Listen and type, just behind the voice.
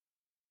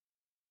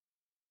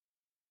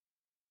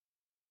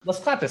Let's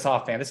clap this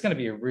off, man. This is going to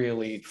be a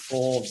really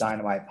full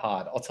dynamite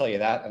pod. I'll tell you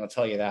that, and I'll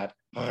tell you that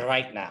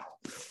right now.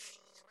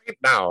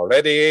 Now,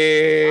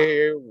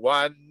 ready?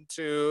 1,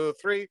 2,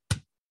 3.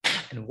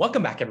 And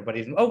welcome back,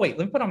 everybody. Oh, wait,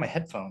 let me put on my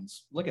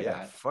headphones. Look at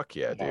that. Fuck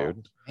yeah,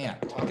 dude. Man,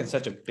 talking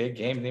such a big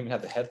game, didn't even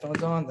have the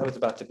headphones on. That was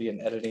about to be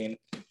an editing.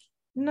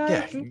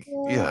 Yeah,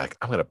 like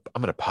I'm gonna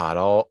pod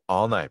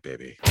all night,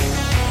 baby.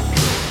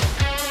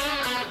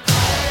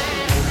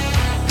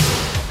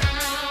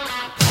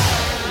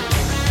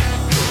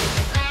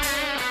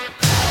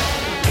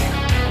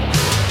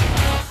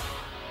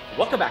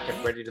 Welcome back,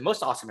 everybody, to the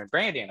most awesome and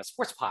Brandana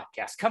sports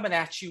podcast, coming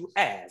at you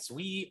as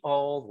we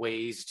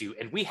always do.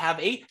 And we have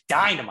a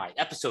dynamite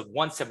episode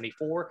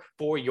 174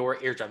 for your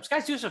eardrums.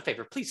 Guys, do us a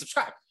favor. Please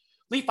subscribe.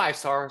 Leave 5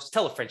 stars.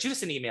 Tell a friend. Shoot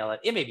us an email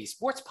at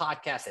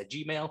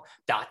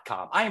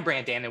mabsportspodcast@gmail.com. I am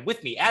Brandon, and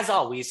with me, as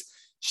always,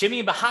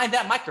 shimmying behind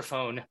that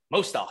microphone,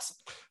 most awesome.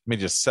 Let me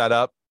just set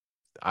up.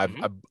 I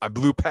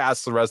blew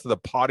past the rest of the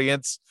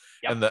audience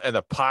and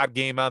the pod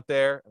game out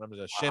there, and I'm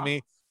just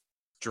shimmy,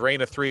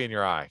 drain a 3 in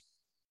your eye.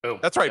 Boom.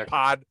 That's right,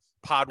 pod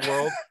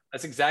world.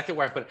 That's exactly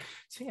where I put it.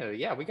 So,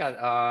 yeah, we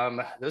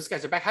got those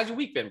guys are back. How's your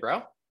week been,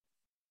 bro?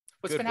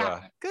 What's been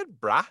happening? Good,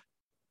 brah.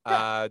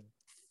 Yeah.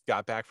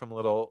 Got back from a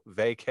little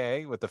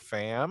vacay with the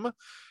fam,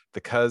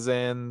 the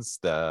cousins,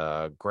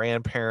 the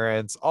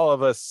grandparents, all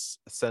of us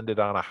ascended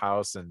on a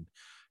house and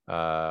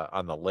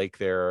on the lake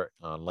there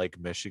on Lake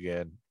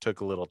Michigan. Took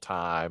a little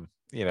time,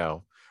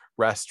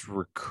 rest,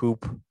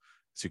 recoup.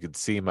 As you can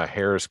see, my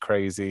hair is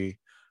crazy.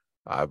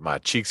 My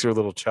cheeks are a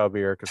little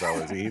chubbier because I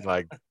was eating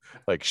like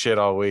shit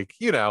all week,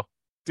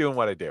 doing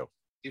what I do.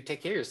 You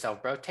take care of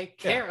yourself, bro. Take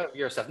care of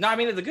yourself. No, I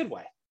mean, in the good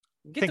way.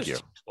 Thank you.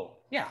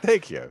 Yeah.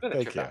 Thank you.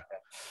 Thank you.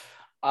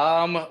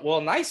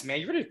 Well, nice,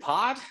 man. You ready to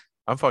pod?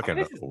 I'm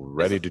fucking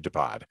ready to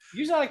pod.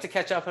 Usually I like to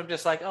catch up. I'm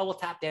just like, we'll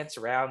tap dance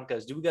around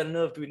because do we got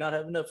enough? Do we not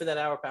have enough for that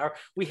hour power?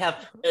 We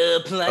have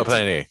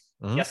plenty.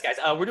 Mm-hmm. Yes, guys.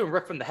 We're doing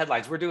rip from the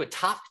headlines. We're doing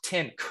top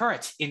 10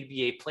 current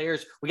NBA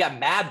players. We got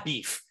Mad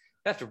Beef.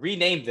 I have to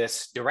rename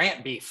this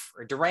Durant Beef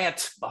or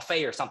Durant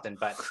Buffet or something,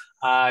 but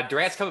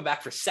Durant's coming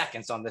back for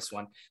seconds on this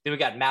one. Then we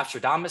got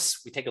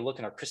Mavstradamus. We take a look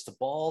in our crystal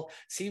ball,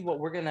 see what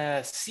we're going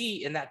to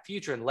see in that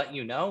future and let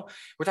you know.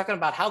 We're talking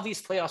about how these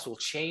playoffs will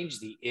change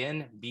the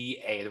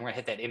NBA. Then we're going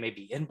to hit that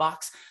MAB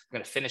inbox. We're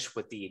going to finish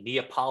with the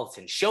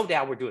Neapolitan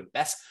Showdown. We're doing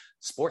best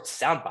sports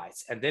sound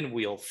bites. And then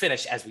we'll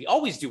finish, as we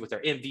always do, with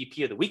our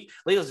MVP of the week.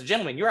 Ladies and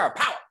gentlemen, you're our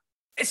power.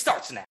 It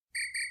starts now.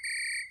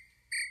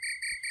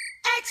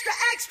 Extra,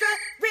 extra,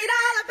 read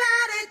all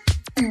about it.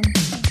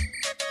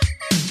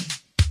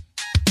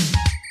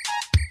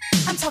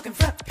 I'm talking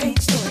front page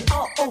story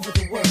all over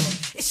the world.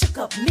 It shook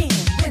up men,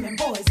 women,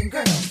 boys, and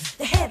girls.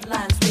 The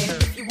headlines read,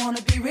 if you want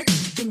to be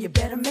rich, then you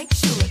better make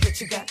sure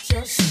that you got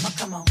your shit. Oh,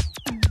 come on.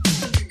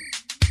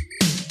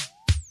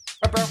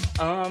 Bro,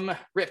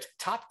 ripped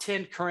top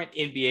 10 current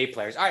NBA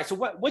players. All right, so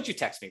what'd you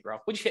text me, bro?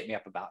 What'd you hit me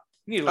up about?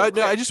 I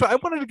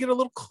wanted to get a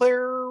little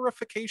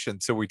clarification.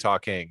 So we're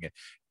talking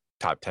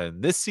top 10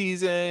 this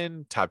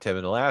season, top 10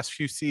 in the last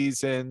few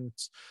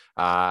seasons.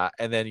 And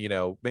then,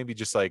 maybe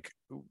just like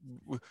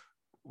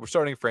we're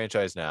starting a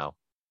franchise now.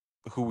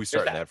 Who we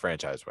starting that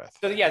franchise with?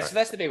 So, right. So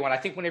that's the big one. I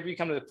think whenever you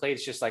come to the plate,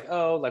 it's just like,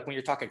 like when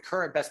you're talking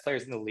current best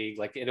players in the league,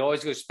 like it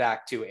always goes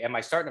back to, am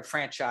I starting a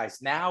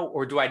franchise now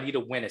or do I need to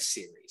win a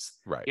series?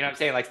 Right. You know what I'm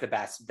saying? Like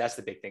that's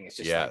the big thing. It's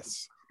just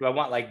yes. Do I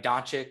want like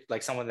Doncic,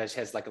 like someone that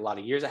has like a lot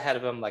of years ahead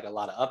of him, like a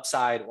lot of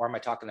upside? Or am I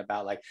talking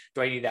about like,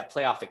 do I need that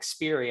playoff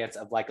experience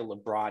of like a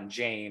LeBron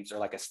James or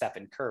like a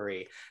Stephen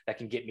Curry that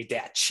can get me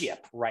that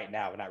chip right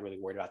now and not really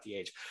worried about the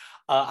age?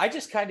 I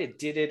just kind of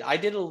did it. I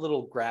did a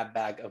little grab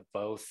bag of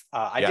both.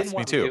 I didn't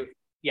want to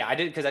do I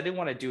did because I didn't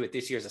want to do it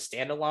this year as a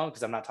standalone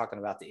because I'm not talking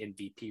about the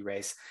MVP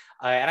race.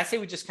 And I say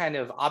we just kind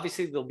of,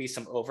 obviously there'll be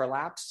some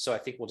overlaps. So I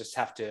think we'll just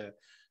have to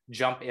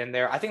jump in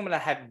there. I think I'm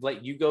going to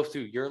let you go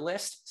through your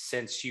list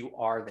since you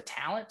are the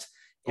talent.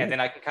 And then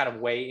I can kind of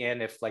weigh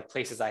in if like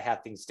places I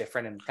have things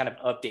different and kind of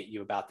update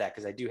you about that.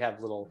 Cause I do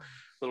have little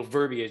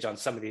verbiage on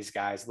some of these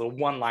guys, little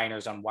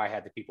one-liners on why I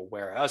had the people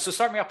wear it. So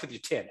start me off with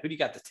your 10. Who do you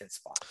got the 10th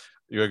spot?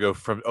 You're gonna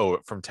go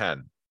from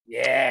 10.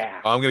 Yeah.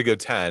 I'm going to go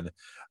 10.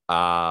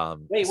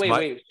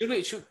 Wait.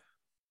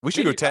 We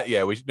should go 10.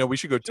 Yeah. We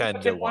should go 10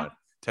 to 1.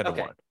 10 to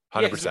 1.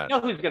 100%. We know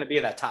who's going to be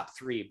in that top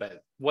 3,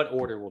 but what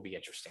order will be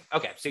interesting.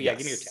 Okay, so give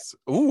me your 10.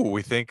 Ooh,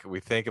 we think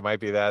it might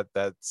be that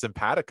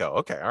simpatico.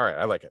 Okay, all right,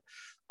 I like it.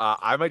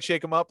 I might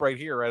shake him up right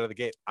here, right out of the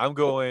gate. I'm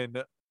going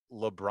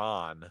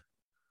LeBron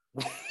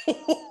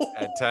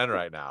at 10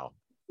 right now.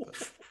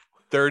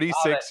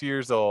 36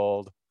 years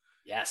old.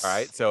 Yes. All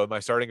right. So am I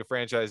starting a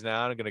franchise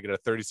now? I'm going to get a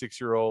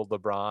 36-year-old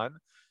LeBron.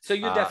 So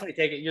you're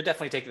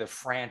definitely taking the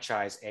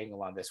franchise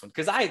angle on this one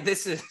because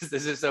this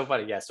is so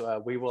funny. Yes,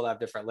 we will have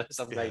different lists.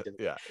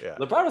 Yeah.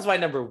 LeBron was my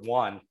number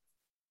 1.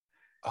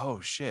 Oh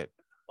shit!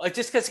 Like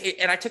just because,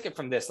 and I took it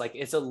from this. Like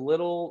it's a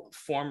little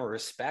form of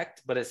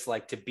respect, but it's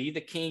like to be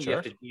the king, you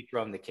have to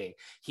dethrone the king.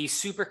 He's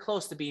super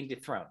close to being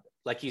dethroned.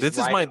 Like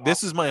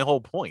this is my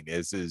whole point.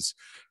 Is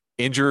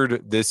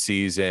injured this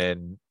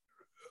season.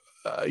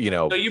 So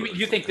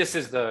you think this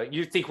is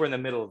you think we're in the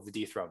middle of the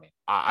dethroning?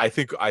 I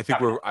think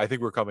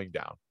we're coming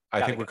down.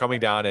 I think we're coming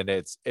down, and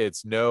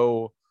it's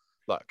no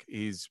look.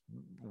 He's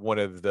one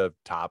of the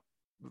top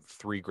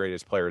 3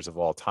 greatest players of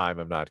all time.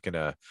 I'm not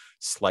gonna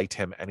slight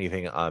him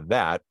anything on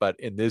that, but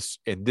in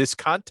this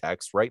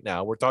context right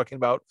now, we're talking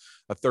about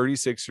a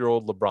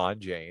 36-year-old LeBron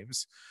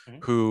James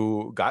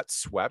who got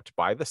swept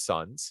by the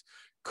Suns.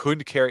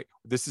 Couldn't carry.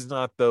 This is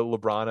not the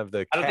LeBron of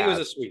the. I don't think it was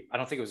a sweep. I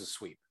don't think it was a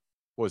sweep.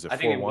 What was it? I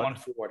think they won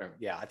 4.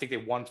 Yeah, I think they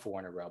won 4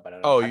 in a row. But I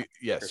don't know.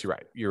 Yes,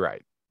 you're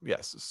right.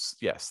 Yes.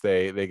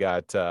 They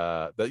got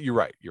that. You're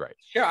right.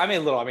 Sure. I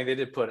mean, they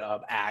did put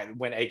up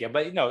win a game,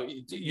 but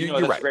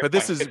you're right. But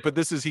this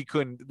is he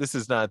couldn't. This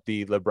is not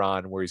the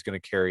LeBron where he's going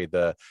to carry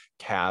the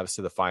Cavs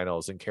to the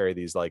finals and carry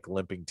these like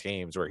limping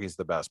teams where he's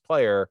the best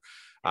player.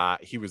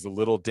 He was a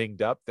little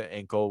dinged up. The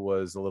ankle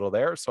was a little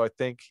there. So I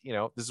think,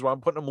 this is why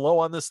I'm putting him low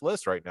on this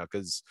list right now.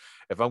 Because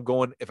if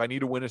I need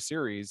to win a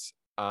series,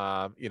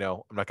 I'm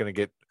not going to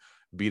get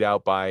beat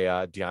out by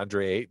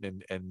DeAndre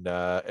Ayton and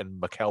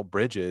Mikal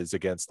Bridges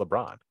against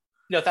LeBron.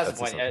 No, that's the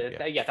point.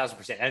 Yeah,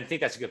 1,000%. And I think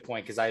that's a good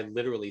point because I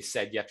literally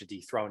said you have to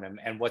dethrone him.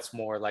 And what's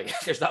more, like,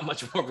 there's not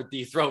much more of a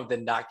dethrone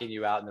than knocking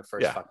you out in the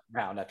first fucking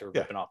round after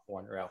ripping off 4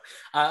 in a row.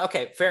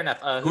 Okay, fair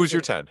enough. Who's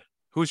your 10?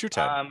 Who's your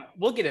 10?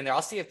 We'll get in there.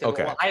 I'll see if there.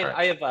 Okay. Well,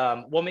 I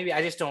have. Maybe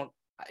I just don't.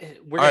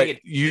 We're gonna get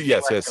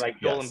yes, like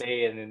Joel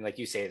Embiid, and then like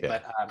you say, yeah.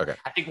 But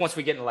I think once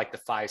we get into like the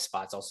 5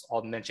 spots,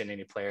 I'll mention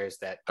any players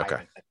that I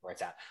think where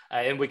it's at,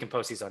 and we can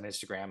post these on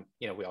Instagram.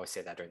 We always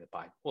say that during the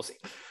pod. We'll see.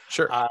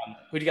 Sure.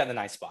 Who do you got in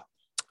the 9th spot?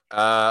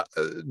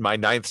 My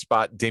 9th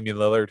spot, Damian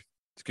Lillard.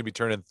 He's gonna be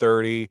turning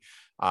 30.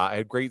 Had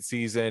a great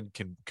season.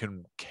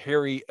 Can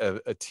carry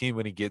a team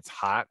when he gets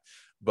hot,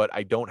 but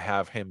I don't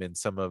have him in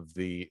some of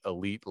the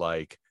elite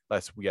like.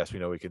 Yes, we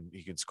know he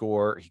can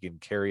score. He can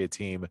carry a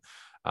team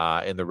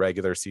in the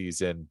regular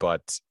season,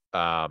 but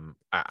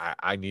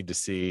I need to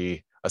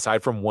see,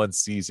 aside from one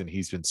season,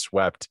 he's been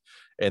swept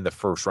in the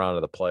first round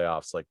of the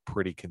playoffs, like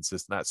pretty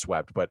consistent, not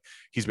swept, but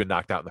he's been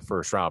knocked out in the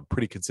first round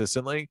pretty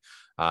consistently,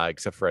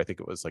 except for, I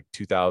think it was like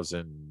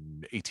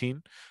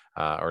 2018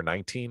 or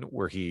 19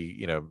 where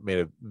he, made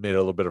a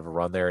little bit of a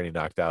run there and he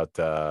knocked out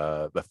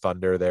the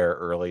Thunder there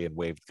early and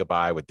waved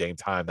goodbye with Dame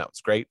time. That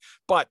was great.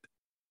 But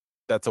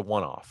that's a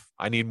one-off.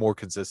 I need more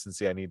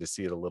consistency. I need to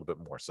see it a little bit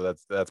more. So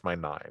that's my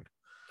 9.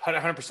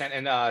 100%.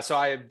 And so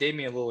I have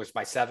Damian Lillard's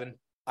my 7.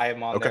 I have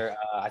him on there.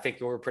 I think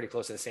we're pretty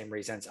close to the same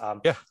reasons.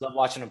 Love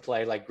watching him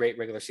play, like great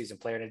regular season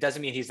player. And it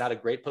doesn't mean he's not a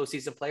great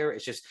postseason player.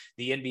 It's just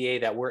the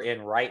NBA that we're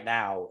in right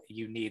now.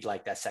 You need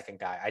like that second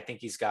guy. I think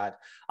he's got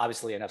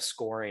obviously enough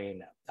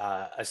scoring,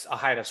 a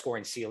high enough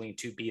scoring ceiling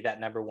to be that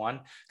number 1.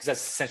 Because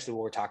that's essentially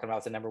what we're talking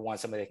about. The number 1,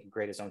 somebody that can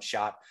create his own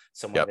shot,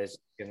 someone that's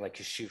can like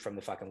shoot from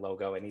the fucking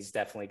logo. And he's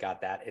definitely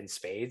got that in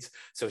spades.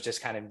 So it's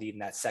just kind of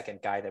needing that second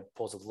guy that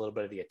pulls a little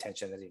bit of the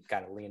attention that he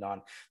kind of lean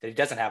on that he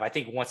doesn't have. I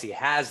think once he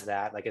has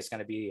that, like it's going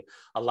to be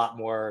a lot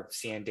more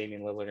seeing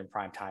Damian Lillard in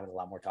prime time and a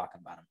lot more talking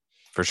about him.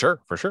 For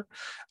sure.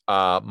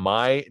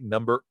 My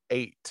number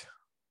 8,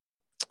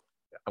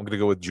 I'm going to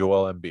go with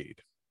Joel Embiid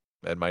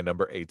at my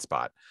number 8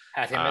 spot.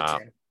 Had him at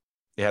 10.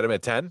 You had him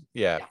at 10?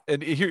 Yeah.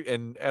 And here,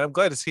 and I'm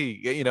glad to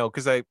see,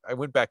 because I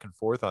went back and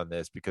forth on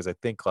this because I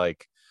think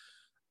like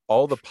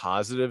all the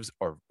positives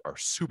are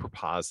super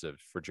positive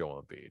for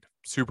Joel Embiid,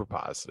 super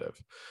positive.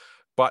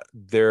 But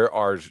there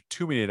are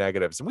too many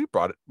negatives, and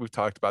we've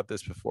talked about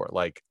this before.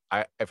 Like,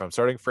 if I'm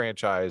starting a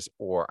franchise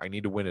or I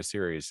need to win a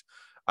series,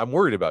 I'm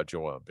worried about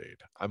Joel Embiid.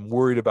 I'm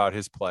worried about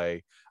his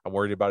play. I'm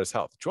worried about his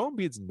health. Joel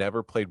Embiid's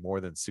never played more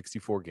than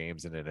 64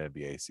 games in an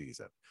NBA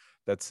season.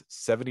 That's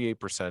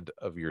 78%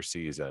 of your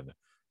season,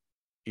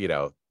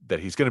 that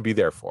he's going to be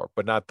there for,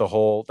 but not the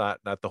whole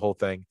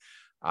thing.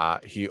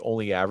 He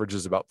only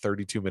averages about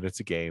 32 minutes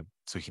a game,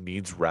 so he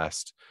needs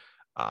rest.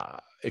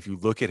 If you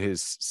look at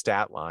his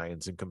stat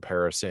lines in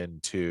comparison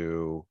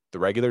to the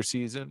regular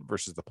season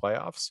versus the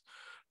playoffs,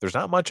 there's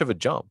not much of a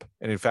jump.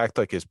 And in fact,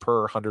 like his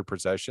per 100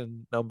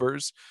 possession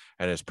numbers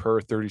and his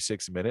per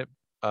 36 minute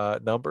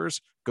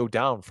numbers go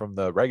down from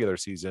the regular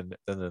season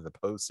than in the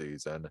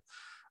postseason.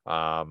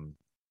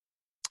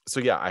 So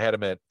yeah, I had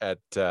him at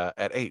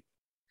 8.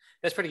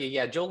 That's pretty good.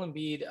 Yeah, Joel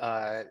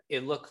Embiid,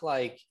 it looked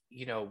like,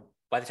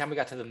 by the time we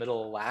got to the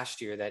middle of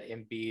last year, that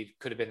Embiid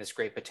could have been this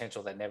great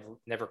potential that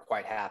never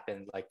quite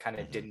happened, like kind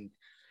of didn't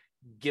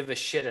give a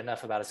shit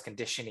enough about his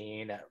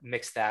conditioning,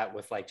 mix that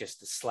with like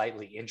just the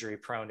slightly injury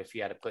prone if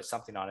you had to put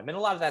something on him. And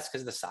a lot of that's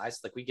because of the size.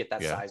 Like we get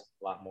that size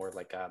a lot more,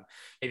 like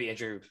maybe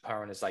injury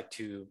prone is like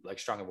too like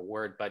strong of a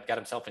word, but got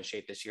himself in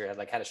shape this year,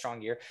 had a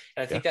strong year.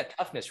 And I think that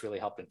toughness really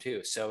helped him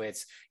too. So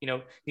it's, need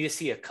to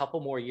see a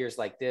couple more years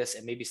like this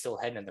and maybe still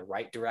heading in the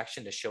right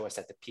direction to show us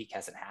that the peak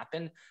hasn't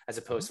happened, as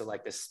opposed to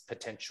like this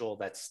potential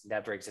that's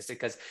never existed.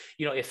 Because,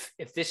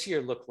 if this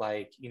year looked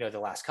like, the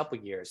last couple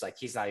of years, like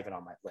he's not even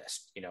on my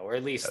list, or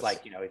at least like,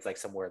 it's like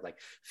somewhere like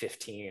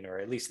 15 or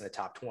at least in the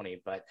top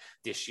 20, but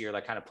this year,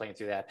 like kind of playing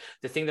through that.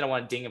 The thing that I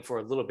want to ding him for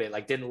a little bit,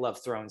 like didn't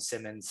love throwing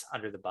Simmons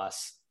under the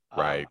bus.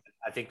 Right.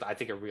 I think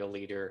a real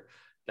leader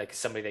like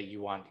somebody that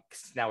you want.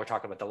 'Cause now we're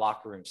talking about the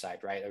locker room side,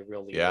 right? A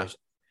real leader. Yeah.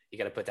 You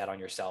got to put that on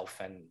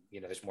yourself, and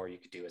there's more you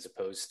could do as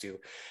opposed to,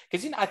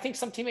 because I think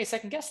some teammates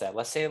second guess that.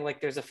 Let's say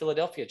like there's a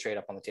Philadelphia trade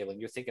up on the table,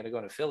 and you're thinking of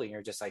going to Philly, and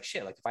you're just like,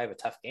 shit. Like if I have a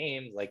tough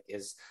game, like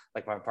is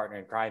like my partner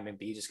in crime and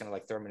B just gonna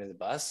like throw him into the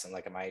bus, and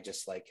like am I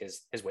just like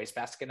his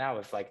wastebasket now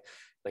if like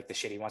the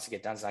shit he wants to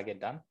get done does not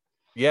get done?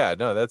 Yeah,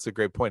 no, that's a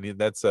great point. And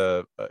that's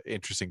a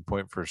interesting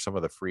point for some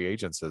of the free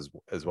agents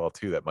as well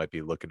too that might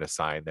be looking to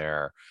sign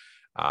there.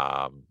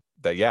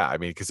 That yeah, I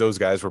mean, because those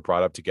guys were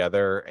brought up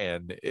together,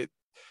 and it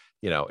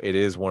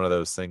is one of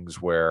those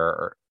things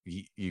where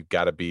you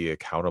got to be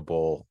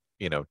accountable,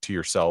 to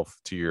yourself,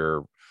 to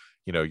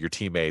your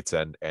teammates,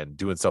 and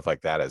doing stuff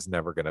like that is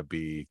never going to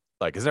be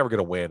like, it's never going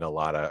to win a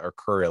lot of or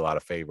curry a lot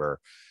of favor.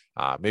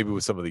 Maybe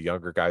with some of the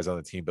younger guys on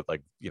the team, but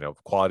like,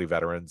 quality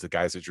veterans, the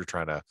guys that you're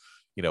trying to,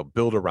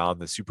 build around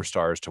the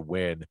superstars to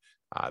win,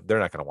 they're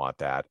not going to want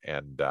that.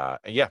 And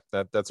yeah,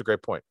 that's a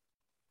great point.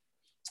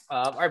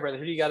 All right, brother,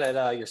 who do you got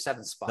at your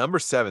 7th spot? Number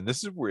 7.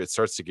 This is where it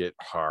starts to get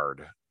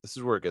hard. This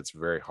is where it gets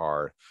very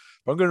hard.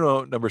 But I'm going to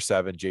go number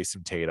 7,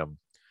 Jason Tatum.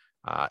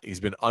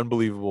 He's been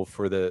unbelievable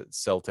for the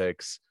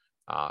Celtics.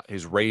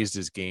 He's raised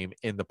his game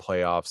in the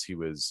playoffs. He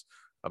was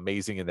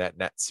amazing in that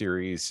net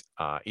series.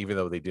 Even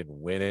though they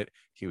didn't win it,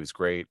 he was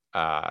great.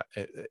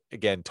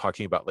 Again,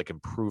 talking about like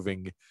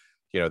improving,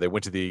 they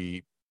went to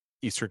the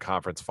Eastern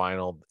Conference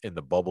final in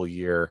the bubble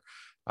year.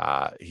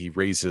 He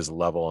raised his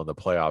level in the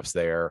playoffs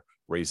there,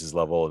 raised his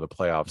level in the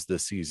playoffs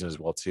this season as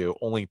well too.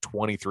 Only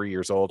 23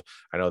 years old.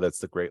 I know that's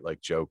the great like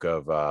joke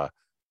of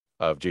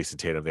Jason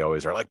Tatum. They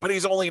always are like, but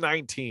he's only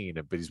 19,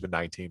 but he's been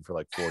 19 for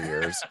like 4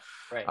 years.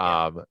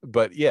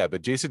 Right. Yeah.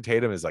 But Jason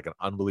Tatum is like an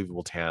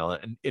unbelievable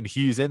talent, and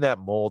he's in that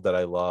mold that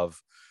I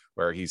love,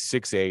 where he's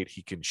 6'8",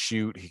 he can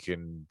shoot, he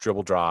can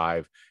dribble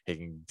drive, he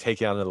can take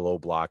down the low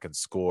block and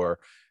score.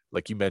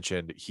 Like you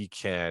mentioned,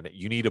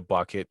 you need a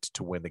bucket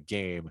to win the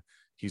game.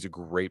 He's a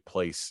great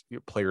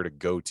player to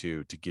go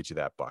to get you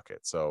that bucket.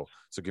 So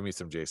give me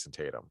some Jason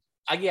Tatum.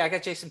 I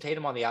got Jason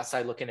Tatum on the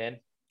outside looking in.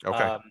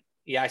 Okay.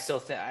 Yeah,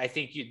 I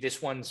think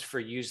this one's for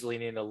you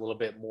leaning a little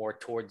bit more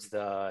towards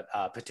the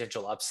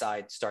potential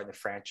upside starting the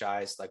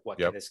franchise. Like what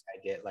can this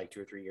guy get like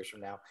 2 or 3 years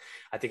from now?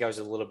 I think I was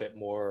a little bit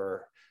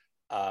more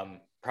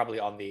probably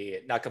on the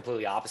not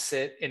completely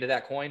opposite end of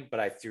that coin, but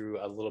I threw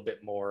a little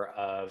bit more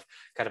of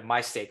kind of my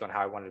stake on how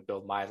I wanted to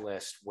build my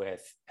list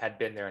had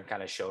been there and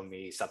kind of shown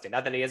me something.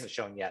 Not that he hasn't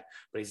shown yet,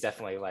 but he's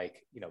definitely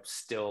like,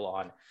 still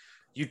on.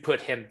 You'd put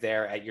him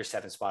there at your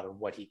 7th spot on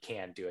what he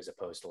can do as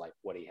opposed to like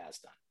what he has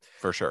done.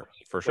 For sure.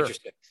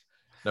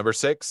 Number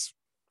 6,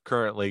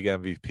 current league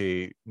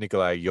MVP,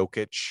 Nikola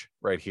Jokic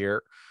right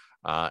here.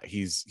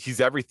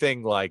 He's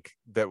everything like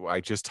that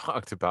I just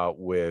talked about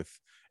with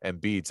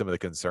Embiid, some of the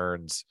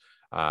concerns.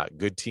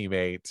 Good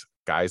teammate,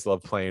 guys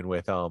love playing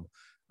with him.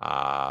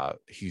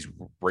 He's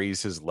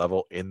raised his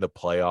level in the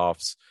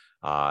playoffs,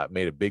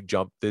 made a big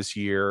jump this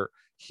year.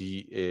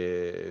 He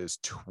is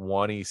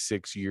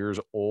 26 years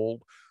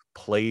old,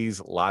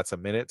 plays lots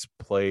of minutes,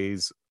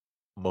 plays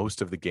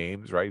most of the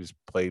games, right? He's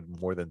played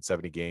more than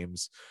 70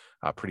 games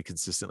pretty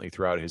consistently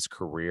throughout his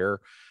career.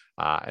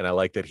 And I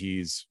like that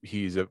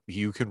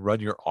you can run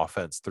your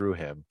offense through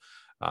him.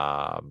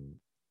 And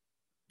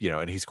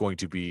he's going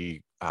to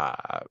be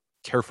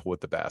careful with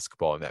the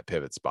basketball in that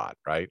pivot spot,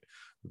 right?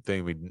 The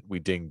thing we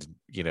dinged,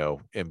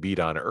 Embiid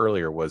on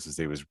earlier was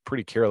he was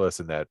pretty careless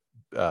in that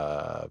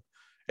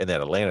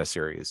Atlanta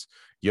series.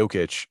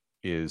 Jokic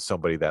is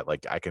somebody that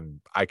like I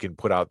can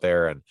put out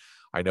there, and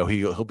I know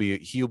he'll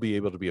be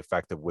able to be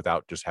effective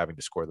without just having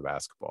to score the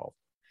basketball.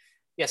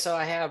 Yeah, so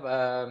I have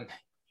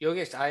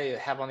Jokic. I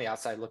have on the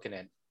outside looking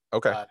in.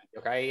 Okay.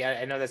 Okay.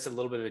 I know that's a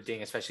little bit of a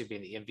ding, especially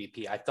being the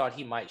MVP. I thought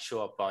he might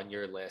show up on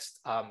your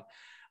list.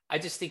 I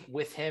just think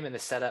with him in the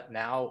setup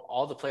now,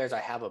 all the players I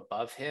have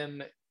above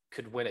him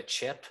could win a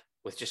chip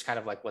with just kind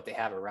of like what they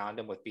have around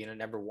him with being a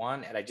number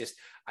 1. And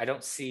I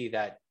don't see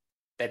that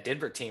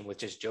Denver team with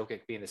just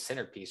Jokic being the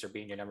centerpiece or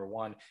being your number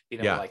 1,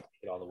 being able to like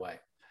take it all the way.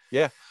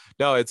 Yeah,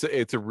 no, it's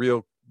a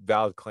real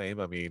valid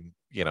claim. I mean,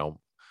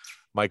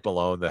 Mike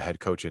Malone, the head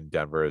coach in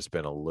Denver, has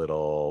been a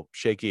little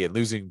shaky, and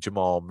losing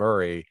Jamal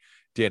Murray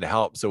didn't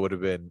help. So it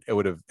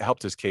would have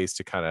helped his case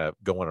to kind of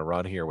go on a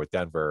run here with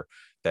Denver.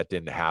 That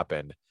didn't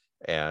happen.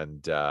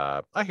 And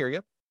I hear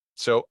you.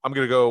 So I'm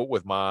going to go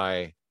with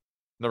my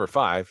number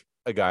 5,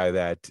 a guy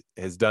that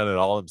has done it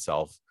all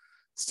himself,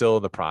 still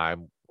in the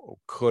prime,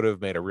 could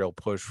have made a real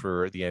push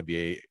for the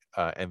NBA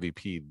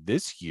MVP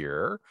this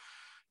year.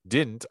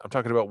 Didn't. I'm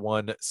talking about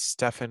one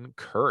Stephen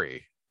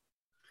Curry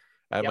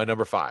at my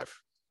number 5.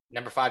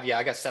 Number 5. Yeah,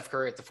 I got Steph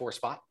Curry at the 4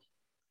 spot.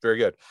 Very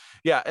good.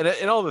 Yeah.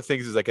 And all the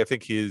things is like, I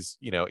think he's,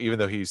 even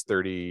though he's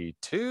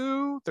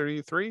 32,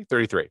 33,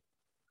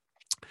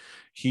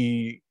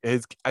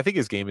 I think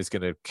his game is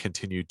going to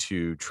continue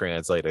to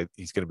translate.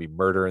 He's going to be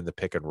murder in the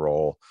pick and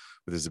roll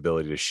with his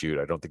ability to shoot.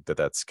 I don't think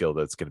that skill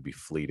that's going to be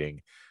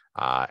fleeting.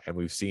 And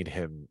we've seen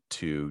him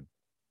to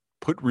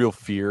put real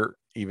fear,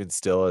 even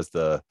still, as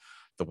the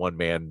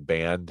one-man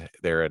band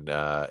there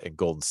in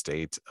Golden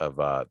State of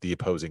the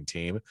opposing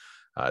team.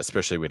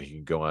 especially when he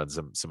can go on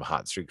some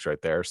hot streaks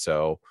right there.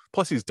 So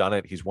plus he's done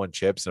it. He's won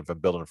chips. And if I'm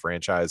building a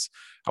franchise,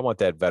 I want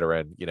that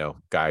veteran,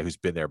 guy who's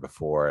been there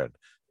before and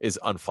is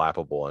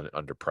unflappable and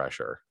under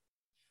pressure.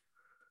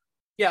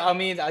 Yeah, I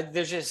mean,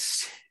 there's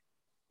just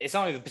it's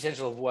not only the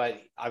potential of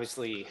what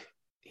obviously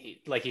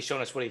he's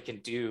shown us what he can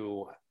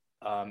do,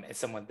 and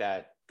someone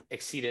that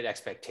exceeded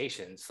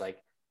expectations. Like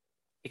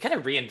it kind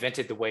of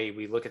reinvented the way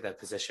we look at that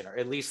position, or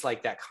at least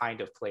like that kind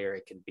of player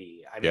it can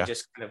be. I mean,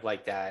 just kind of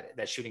like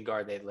that shooting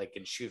guard that like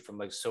can shoot from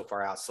like so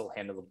far out, still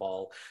handle the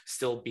ball,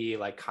 still be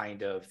like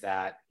kind of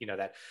that,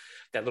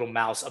 that little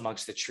mouse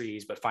amongst the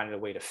trees, but finding a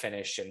way to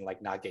finish and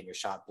like not getting your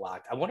shot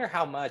blocked. I wonder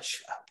how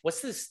much,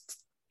 what's this,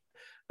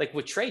 like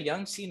with Trae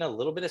Young seeing a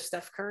little bit of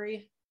Steph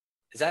Curry?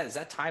 Is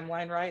that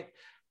timeline right?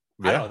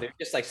 Yeah. I don't know. There's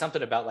just like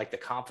something about like the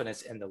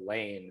confidence in the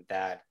lane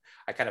that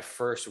I kind of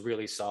first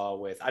really saw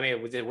with, I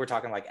mean, we're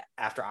talking like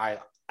after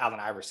Allen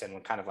Iverson,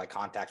 when kind of like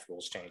contact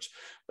rules changed,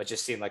 but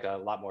just seemed like a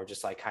lot more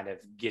just like kind of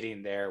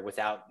getting there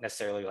without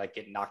necessarily like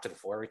getting knocked to the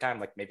floor every time,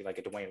 like maybe like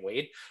a Dwayne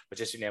Wade, but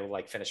just being able to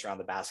like finish around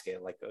the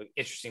basket, like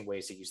interesting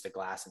ways to use the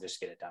glass and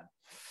just get it done.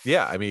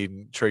 Yeah. I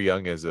mean, Trae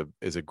Young is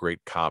a great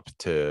comp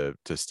to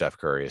Steph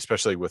Curry,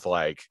 especially with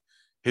like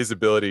his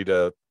ability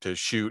to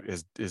shoot,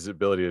 his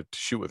ability to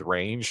shoot with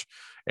range.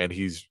 And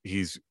he's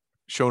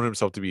shown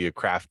himself to be a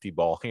crafty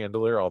ball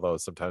handler, although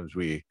sometimes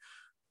we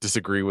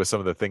disagree with some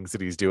of the things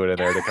that he's doing in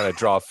there to kind of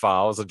draw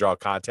fouls and draw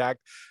contact.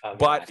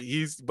 But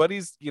he's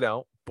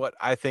but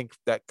I think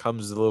that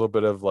comes a little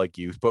bit of like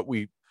youth. But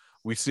we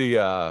see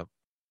no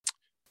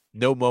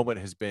moment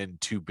has been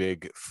too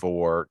big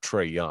for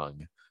Trae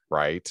Young,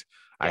 right?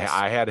 Yes.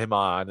 I had him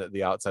on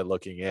the outside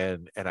looking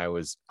in, and I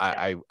was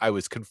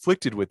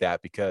conflicted with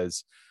that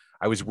because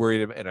I was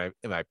worried, am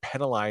I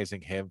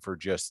penalizing him for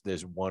just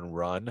this one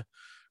run,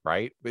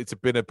 right? It's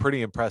been a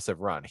pretty impressive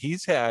run.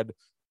 He's had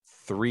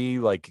 3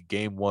 like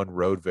game 1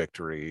 road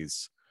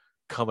victories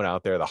coming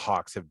out there. The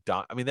Hawks have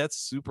done. I mean, that's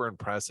super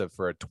impressive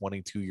for a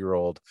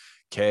 22-year-old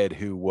kid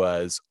who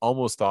was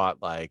almost thought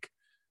like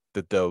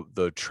that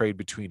the trade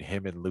between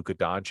him and Luka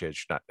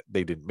Doncic,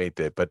 they didn't make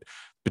it, but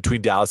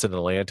between Dallas and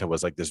Atlanta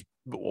was like this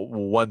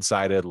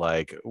one-sided,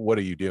 like, what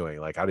are you doing?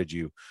 Like, how did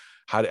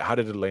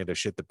Atlanta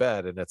shit the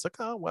bed? And it's like,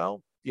 oh,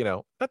 well,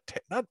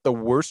 not the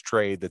worst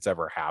trade that's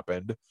ever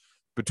happened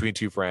between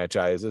 2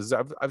 franchises.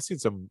 I've seen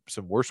some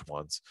worse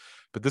ones,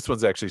 but this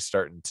one's actually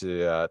starting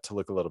to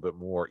look a little bit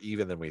more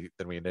even than we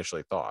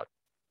initially thought.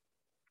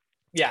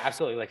 Yeah,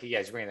 absolutely. Like you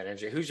guys bring that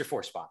energy. Who's your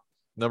 4th spot?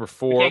 Number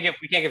 4. We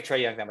can't give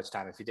Trae Young that much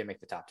time if he did make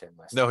the top 10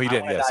 list. No, he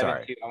didn't. Yeah,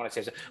 sorry. I want to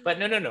say so. But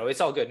no, it's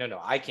all good.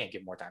 No, I can't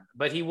give more time.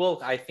 But he will.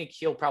 I think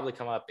he'll probably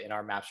come up in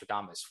our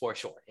Mapstradamus for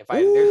sure. All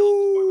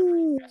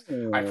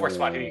right, 4th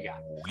spot. Who you got?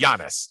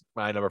 Giannis,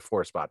 my number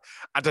 4 spot.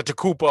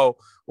 Antetokounmpo,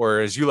 or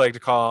as you like to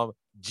call him,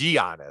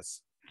 Giannis.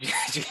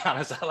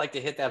 Giannis, I like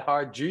to hit that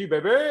hard G,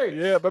 baby.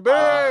 Yeah,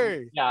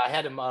 baby. Yeah, I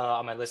had him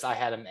on my list. I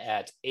had him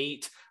at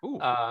 8.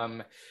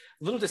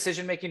 Little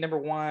decision making, number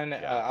 1.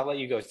 I'll let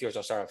you go with yours.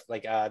 I'll start off.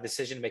 Like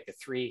decision to make the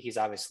 3. He's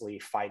obviously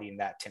fighting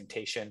that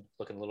temptation,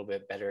 looking a little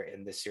bit better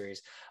in this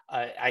series.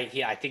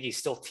 I think he's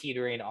still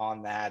teetering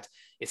on that.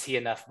 Is he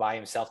enough by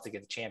himself to get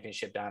the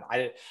championship done?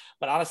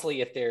 But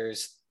honestly,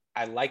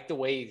 I like the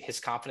way his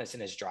confidence in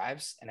his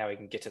drives and how he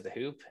can get to the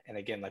hoop. And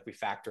again, like we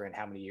factor in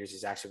how many years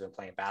he's actually been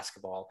playing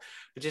basketball,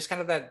 but just kind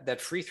of that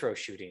free throw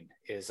shooting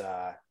is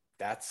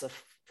that's a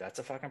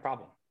fucking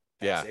problem.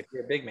 If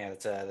you're a big man,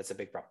 that's a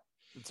big problem.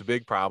 It's a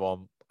big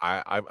problem.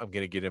 I'm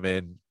going to get him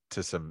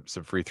into some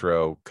free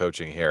throw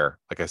coaching here.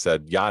 Like I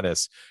said,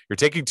 Giannis, you're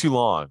taking too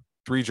long.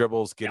 3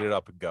 dribbles, get it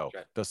up and go.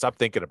 Right. Don't stop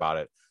thinking about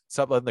it.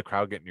 Stop letting the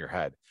crowd get in your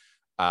head.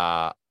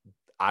 I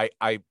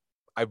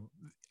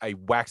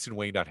waxed and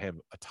waned on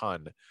him a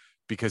ton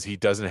because he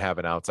doesn't have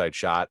an outside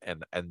shot,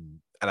 and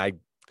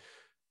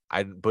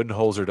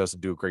Budenholzer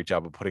doesn't do a great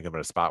job of putting him in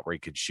a spot where he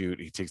could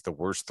shoot. He takes the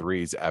worst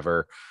threes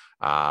ever.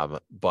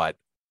 But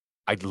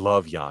I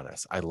love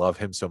Giannis. I love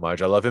him so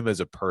much. I love him as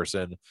a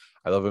person.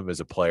 I love him as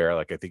a player.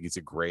 Like, I think he's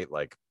a great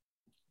like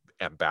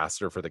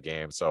ambassador for the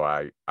game. So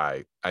I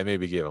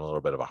maybe give him a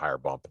little bit of a higher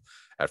bump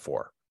at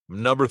 4.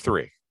 Number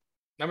 3.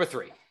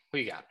 Who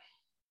you got?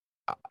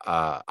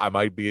 I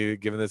might be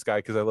giving this guy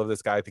because I love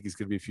this guy. I think he's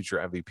going to be a future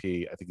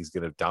MVP. I think he's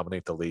going to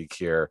dominate the league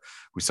here.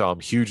 We saw him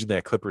huge in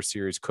that Clippers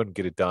series. Couldn't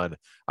get it done.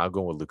 I'm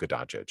going with Luka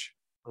Doncic.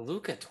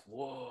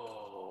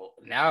 Whoa.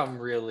 Now I'm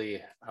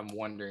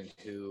wondering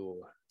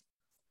who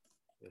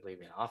you're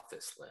leaving off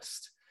this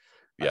list.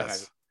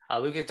 Yes.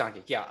 Luka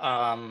Doncic.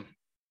 Yeah.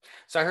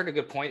 So I heard a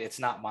good point. It's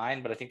not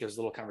mine, but I think there's a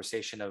little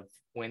conversation of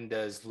when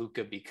does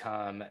Luka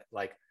become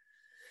like,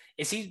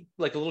 is he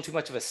like a little too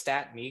much of a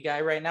stat me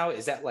guy right now?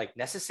 Is that like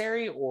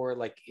necessary, or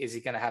like is he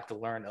going to have to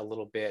learn a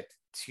little bit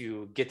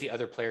to get the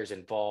other players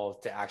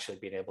involved to actually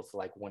being able to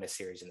like win a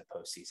series in the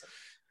postseason?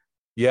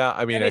 Yeah,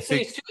 I mean, I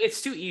think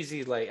it's too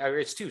easy, or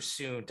it's too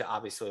soon to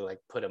obviously like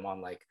put him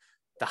on like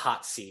the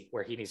hot seat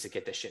where he needs to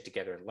get this shit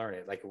together and learn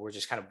it. Like we're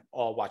just kind of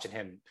all watching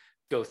him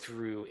go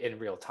through in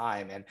real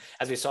time, and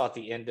as we saw at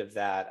the end of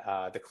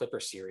that the Clipper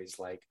series,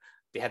 like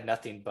they had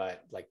nothing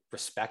but like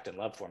respect and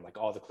love for him, like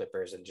all the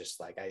Clippers, and just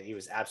like he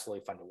was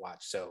absolutely fun to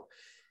watch. So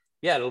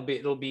yeah,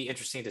 it'll be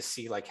interesting to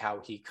see like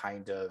how he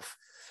kind of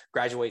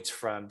graduates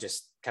from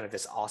just kind of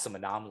this awesome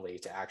anomaly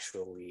to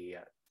actually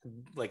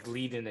like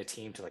leading a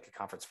team to like a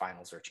conference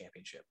finals or a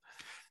championship.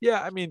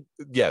 Yeah, I mean,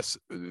 yes,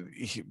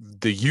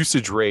 the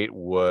usage rate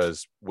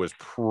was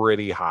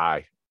pretty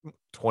high,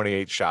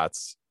 28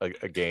 shots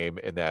a game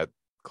in that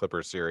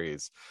Clipper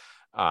series.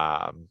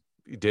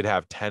 He did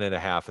have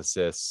 10.5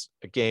 assists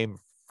a game,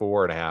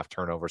 4.5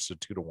 turnovers, so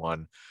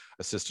 2-to-1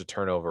 assist to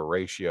turnover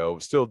ratio.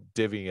 Still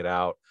divvying it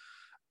out.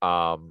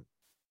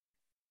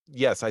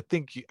 Yes, I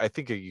think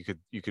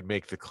you could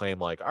make the claim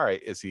like, all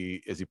right, is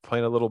he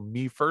playing a little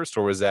me first,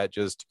 or was that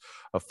just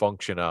a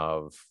function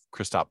of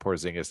Kristaps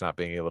Porzingis not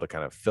being able to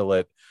kind of fill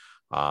it,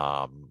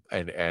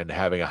 and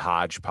having a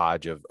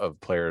hodgepodge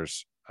of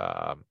players,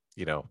 to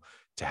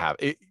have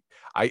it.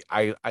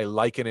 I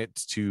liken it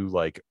to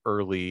like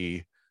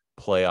early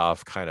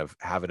playoff kind of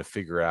having to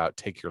figure out,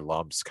 take your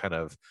lumps, kind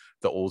of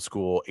the old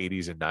school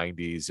 80s and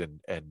 90s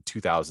and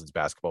 2000s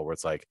basketball, where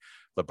it's like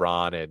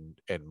LeBron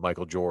and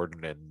Michael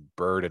Jordan and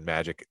Bird and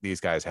Magic, these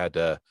guys had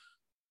to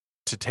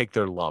take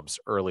their lumps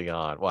early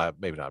on. Well,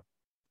 maybe not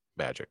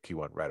Magic, he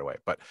won right away,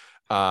 but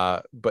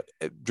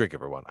drink,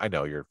 everyone. I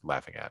know you're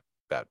laughing at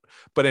that,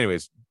 but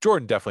anyways,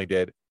 Jordan definitely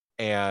did,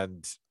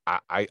 and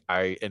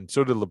I and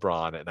so did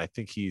LeBron, and I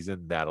think he's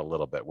in that a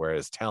little bit,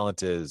 whereas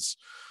talent is,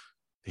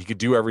 he could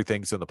do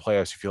everything, so in the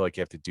playoffs you feel like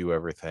you have to do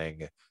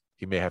everything.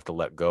 He may have to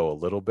let go a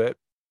little bit,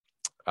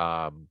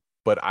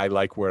 but I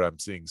like what I'm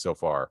seeing so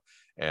far,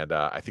 and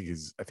I think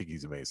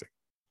he's amazing.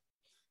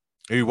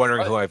 Are you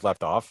wondering who I've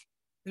left off?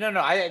 No,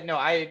 I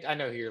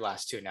know who your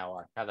last two now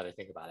are. Now that I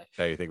think about it.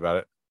 Now you think about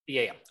it.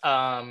 Yeah.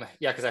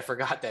 Because I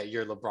forgot that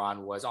your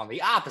LeBron was on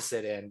the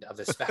opposite end of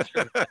the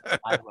spectrum.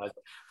 I was,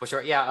 for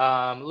sure.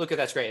 Yeah. Luka,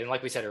 that's great. And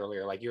like we said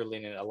earlier, like you're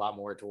leaning a lot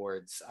more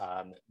towards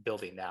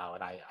building now,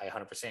 and I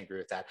 100% agree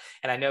with that.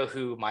 And I know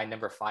who my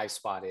number 5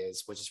 spot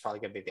is, which is probably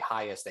going to be the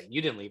highest that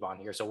you didn't leave on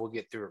here. So we'll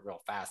get through it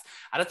real fast.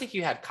 I don't think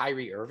you had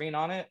Kyrie Irving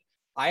on it.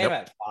 I am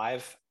at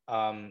 5.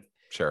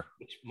 Sure.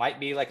 Which might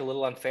be like a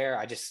little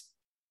unfair.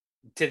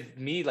 To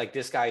me, like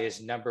this guy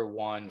is number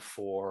 1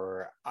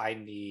 for I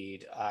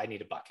need a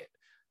bucket.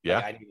 Yeah.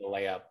 Like, I need a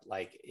layup.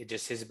 Like it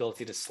just, his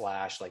ability to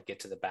slash, like get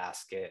to the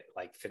basket,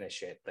 like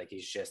finish it. Like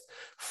he's just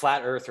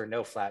flat earth or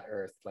no flat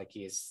earth. Like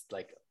he's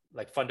like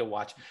fun to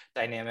watch,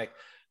 dynamic.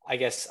 I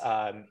guess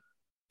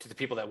to the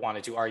people that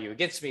wanted to argue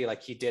against me,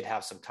 like he did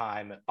have some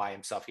time by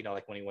himself,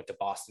 like when he went to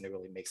Boston to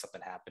really make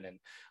something happen, and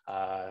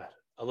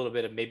a little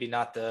bit of maybe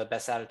not the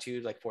best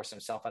attitude, like forced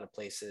himself out of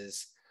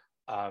places.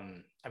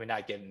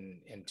 Not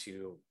getting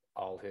into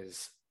all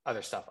his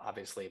other stuff,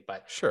 obviously,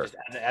 but sure, just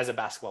as a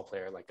basketball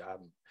player, like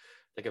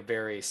a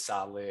very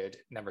solid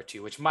number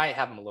 2, which might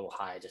have him a little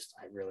high.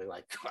 I really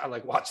I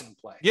like watching him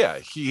play. Yeah,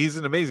 he's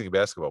an amazing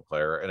basketball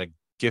player and a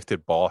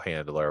gifted ball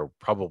handler,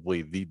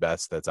 probably the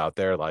best that's out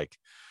there. Like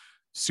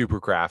super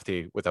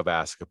crafty with a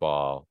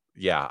basketball.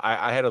 Yeah,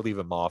 I had to leave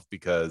him off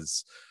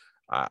because,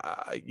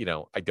 I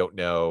don't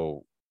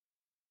know,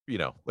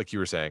 like you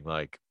were saying,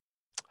 like.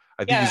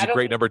 I think he's a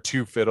great number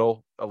 2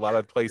 fiddle a lot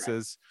of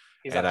places.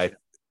 Right.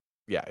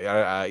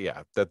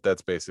 And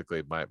that's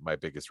basically my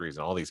biggest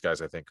reason. All these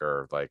guys I think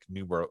are like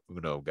numero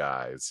uno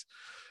guys.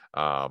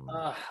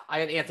 I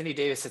had Anthony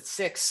Davis at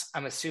 6.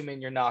 I'm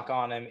assuming your knock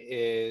on him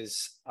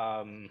is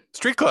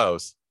street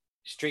clothes.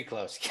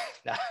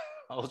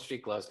 Old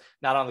street clothes,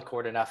 not on the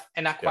court enough,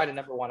 and not quite a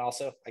number 1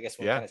 also, I guess.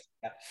 Kind of,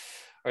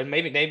 or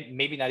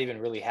maybe not even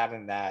really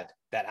having that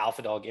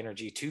alpha dog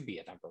energy to be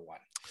a number 1.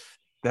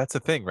 That's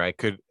the thing, right?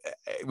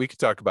 We could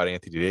talk about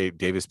Anthony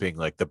Davis being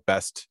like the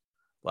best,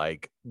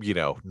 like,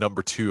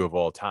 number 2 of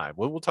all time.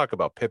 We'll talk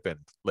about Pippen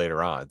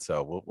later on,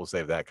 so we'll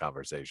save that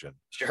conversation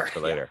for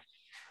later.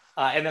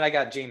 Yeah. And then I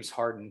got James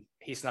Harden.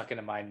 He snuck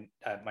into my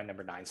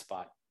number 9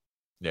 spot.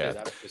 Yeah,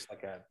 that was just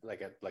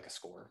like a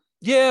score.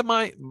 Yeah,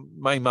 my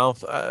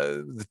mouth.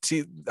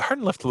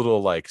 Harden left a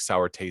little like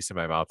sour taste in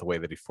my mouth the way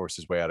that he forced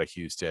his way out of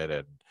Houston,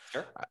 and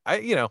sure. I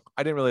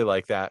didn't really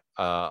like that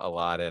a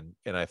lot, and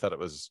I thought it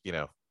was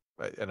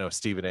I know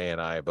Stephen A and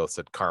I both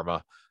said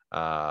karma,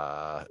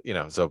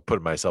 so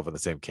putting myself in the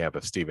same camp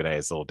of Stephen A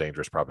is a little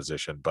dangerous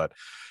proposition, but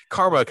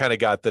karma kind of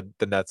got the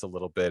Nets a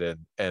little bit.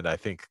 And I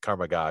think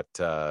karma got,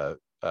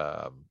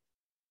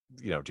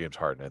 James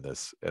Harden in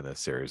this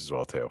series as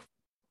well too.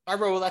 All right,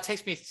 bro. Well, that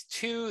takes me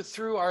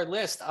through our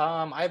list.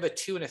 I have a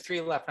 2 and a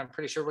 3 left. I'm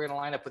pretty sure we're going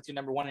to line up with your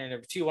number 1 and your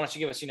number 2. Why don't you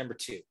give us your number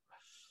 2?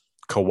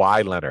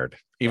 Kawhi Leonard,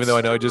 even though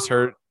I know he just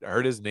hurt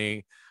his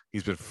knee.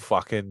 He's been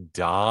fucking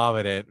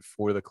dominant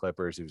for the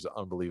Clippers. He was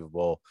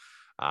unbelievable.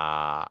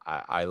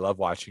 I love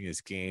watching his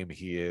game.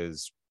 He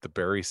is the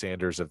Barry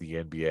Sanders of the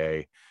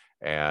NBA,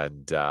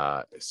 and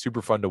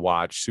super fun to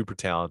watch, super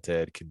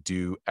talented, can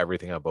do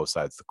everything on both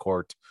sides of the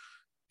court.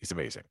 He's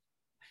amazing.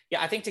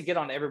 Yeah, I think to get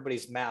on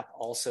everybody's map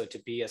also, to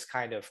be as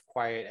kind of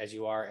quiet as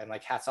you are, and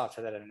like hats off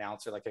to that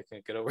announcer, like I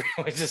couldn't get over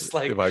it. Just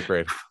like my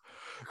great.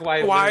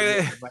 Why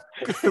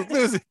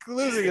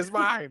losing his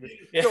mind,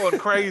 going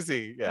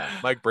crazy. Yeah,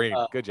 Mike Breen,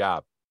 good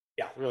job.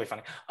 Yeah, really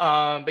funny.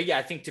 But yeah,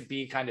 I think to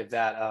be kind of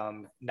that,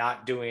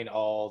 not doing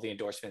all the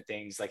endorsement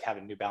things, like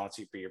having New Balance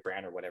be your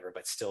brand or whatever,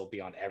 but still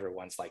be on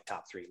everyone's like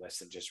top 3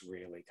 list and just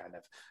really kind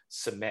of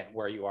cement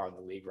where you are in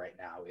the league right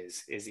now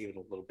is even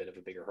a little bit of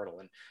a bigger hurdle.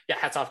 And yeah,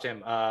 hats off to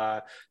him.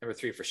 Number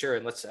 3 for sure.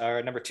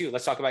 And number 2,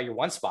 let's talk about your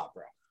 1 spot,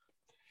 bro.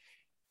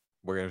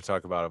 We're going to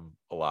talk about him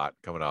a lot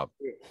coming up.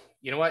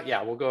 You know what?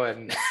 Yeah, we'll go ahead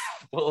and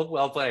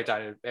we'll play it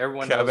time.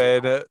 Everyone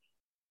knows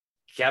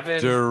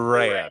Kevin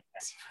Durant.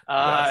 Yes.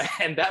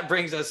 And that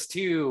brings us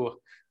to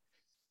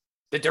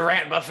the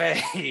Durant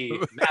buffet.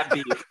 Matt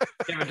B.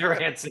 Kevin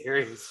Durant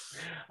series.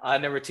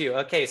 Number 2.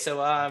 Okay,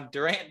 so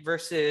Durant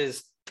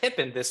versus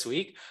Pippen this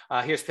week.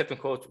 Here's Pippen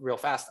quote real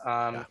fast.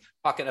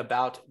 Talking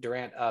about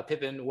Durant.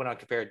 Pippen went on to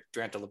compare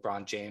Durant to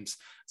LeBron James,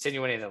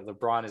 insinuating that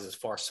LeBron is a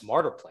far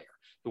smarter player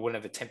who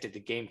wouldn't have attempted the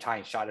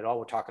game-tying shot at all.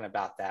 We're talking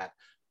about that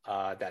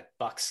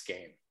Bucks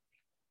game.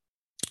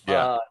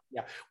 Yeah,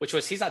 which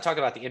was, he's not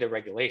talking about the end of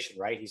regulation,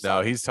 right? He's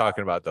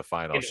talking about the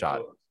final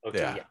shot. Okay,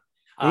 yeah.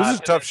 It was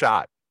a tough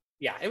shot.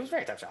 Yeah, it was a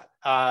very tough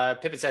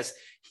shot. Pippen says,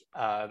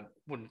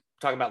 when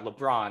talking about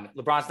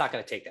LeBron's not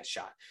going to take that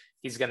shot.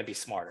 He's going to be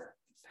smarter.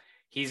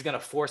 He's going to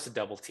force a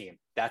double team.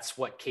 That's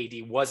what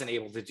KD wasn't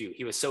able to do.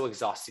 He was so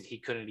exhausted, he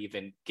couldn't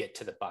even get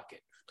to the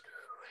bucket.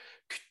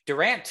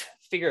 Durant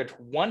figured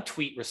 1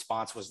 tweet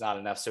response was not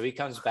enough, so he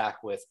comes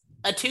back with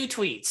 2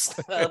 tweets,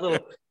 a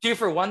little 2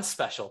 for 1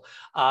 special.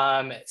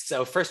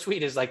 So first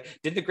tweet is like,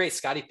 did the great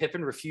Scottie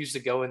Pippen refuse to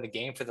go in the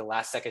game for the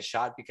last second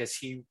shot because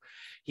he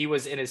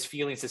was in his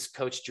feelings? His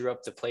coach drew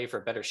up to play for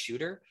a better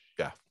shooter.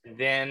 Yeah. And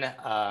then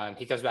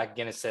he comes back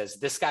again and says,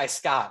 this guy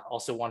Scott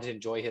also wanted to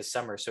enjoy his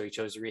summer, so he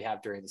chose to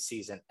rehab during the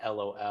season.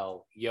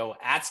 LOL. Yo,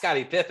 at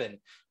Scottie Pippen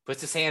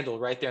puts his handle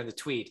right there in the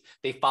tweet.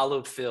 They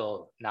followed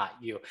Phil, not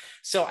you.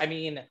 So, I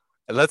mean,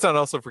 and let's not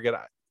also forget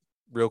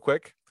real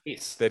quick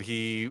that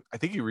I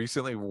think he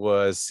recently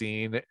was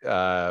seen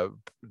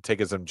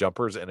taking some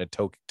jumpers in a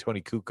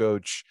Tony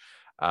Kukoc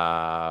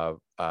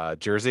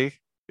jersey.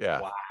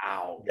 Yeah.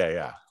 Wow.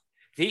 Yeah.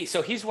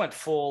 He's went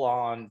full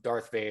on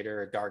Darth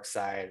Vader, dark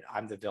side.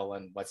 I'm the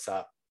villain. What's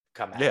up?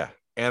 Come at me.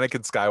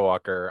 Anakin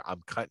Skywalker.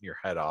 I'm cutting your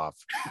head off.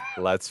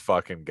 Let's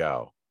fucking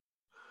go.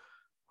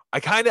 I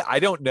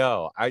don't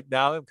know.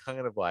 I'm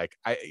kind of like,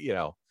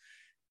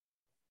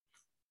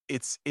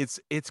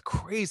 it's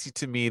crazy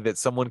to me that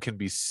someone can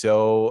be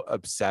so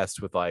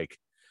obsessed with like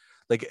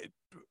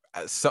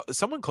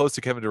someone close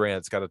to Kevin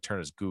Durant's got to turn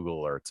his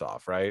Google alerts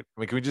off, right? I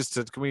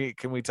mean,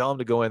 can we tell him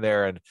to go in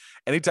there, and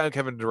anytime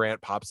Kevin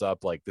Durant pops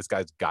up, like, this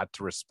guy's got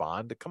to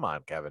respond? Come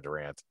on, Kevin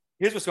Durant.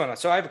 Here's what's going on.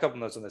 So I have a couple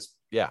notes on this.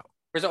 Yeah.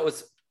 First of all,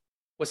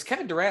 was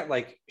Kevin Durant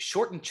like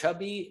short and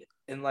chubby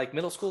in like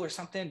middle school or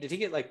something? Did he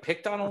get like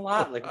picked on a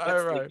lot? Like,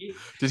 right.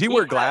 Did he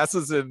wear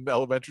glasses in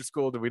elementary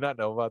school? Did we not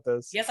know about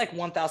this? He has like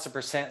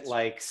 1000%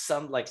 like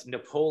some like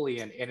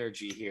Napoleon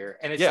energy here.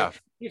 And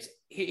it's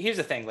here's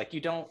the thing, like,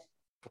 you don't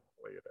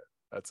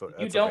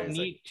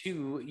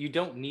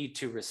need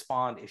to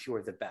respond if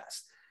you're the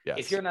best. Yes.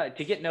 If you're not,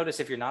 to get noticed,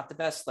 if you're not the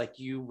best, like,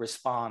 you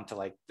respond to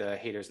like the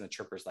haters and the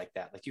chirpers like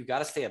that. Like, you got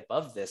to stay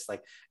above this.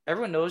 Like,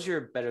 everyone knows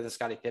you're better than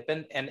Scottie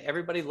Pippen, and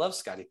everybody loves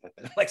Scottie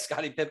Pippen. Like,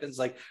 Scottie Pippen's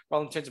like, for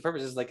all intents and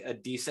purposes, like a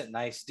decent,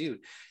 nice dude.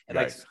 And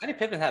like, Scottie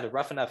Pippen had a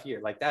rough enough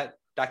year. Like, that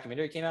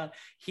documentary came out,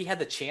 he had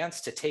the chance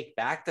to take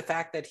back the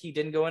fact that he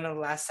didn't go in on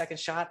the last second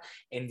shot.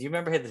 And do you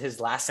remember his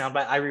last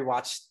soundbite? I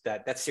rewatched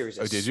that series.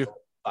 Oh, did you?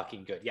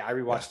 Fucking good. Yeah, I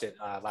rewatched it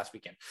last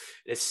weekend.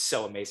 It's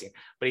so amazing.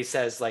 But he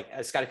says, like,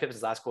 Scottie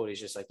Pippen's last quote, he's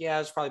just like, yeah,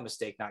 it was probably a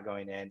mistake not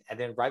going in. And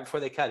then right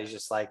before they cut, he's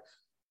just like,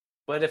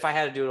 but if I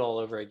had to do it all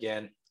over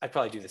again, I'd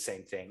probably do the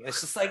same thing.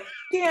 It's just like,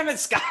 damn it,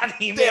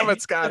 Scottie. Damn it,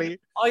 Scottie.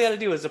 All you got to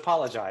do is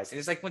apologize. And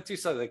it's like, went through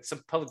something like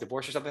some public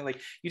divorce or something. Like,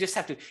 you just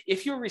have to,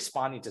 if you're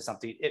responding to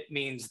something, it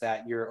means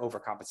that you're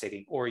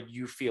overcompensating, or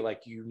you feel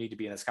like you need to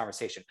be in this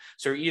conversation.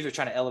 So you're either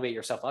trying to elevate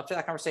yourself up to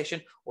that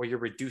conversation, or you're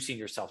reducing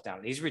yourself down.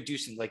 And he's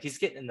reducing, like, he's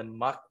getting in the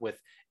muck with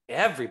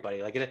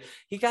everybody. Like,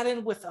 he got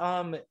in with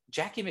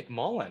Jackie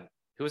McMullen,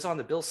 who was on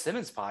the Bill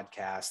Simmons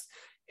podcast.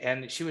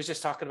 And she was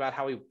just talking about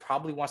how he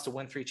probably wants to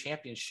win 3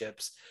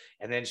 championships.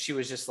 And then she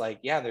was just like,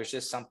 yeah, there's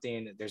just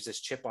something, there's this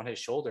chip on his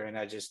shoulder, and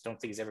I just don't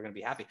think he's ever going to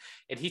be happy.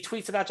 And he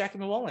tweets about Jackie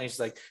McMullen. He's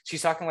like,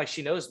 she's talking like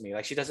she knows me.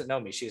 Like, she doesn't know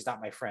me. She is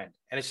not my friend.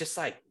 And it's just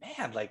like,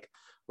 man, like,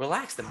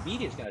 relax. The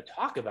media is going to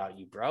talk about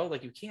you, bro.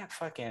 Like, you can't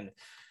fucking,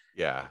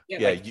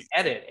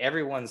 edit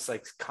everyone's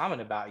like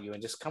comment about you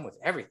and just come with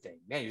everything.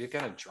 Man, you're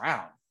going to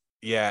drown.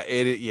 Yeah,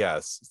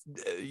 yes.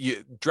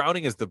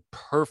 Drowning is the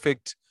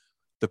perfect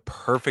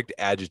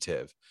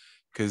adjective,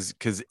 because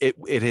it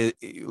is,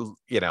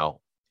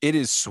 it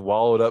is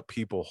swallowed up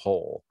people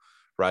whole,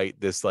 right?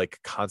 This like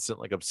constant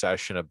like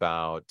obsession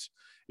about,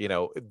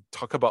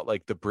 talk about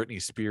like the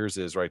Britney Spears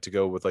is, right, to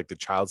go with like the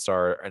child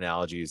star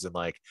analogies, and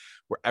like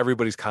where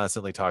everybody's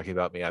constantly talking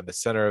about me. I'm the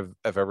center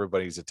of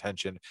everybody's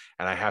attention,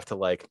 and I have to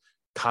like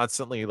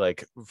constantly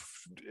like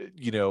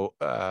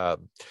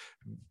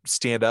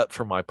stand up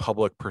for my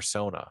public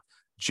persona,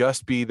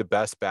 just be the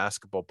best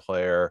basketball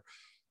player.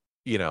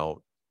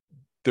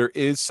 There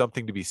is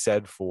something to be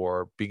said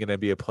for being an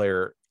NBA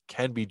player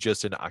can be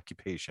just an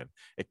occupation.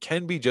 It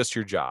can be just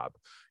your job.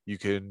 You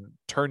can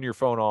turn your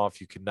phone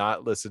off. You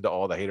cannot listen to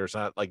all the haters.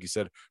 Not, like you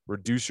said,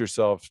 reduce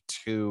yourself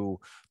to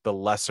the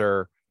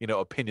lesser,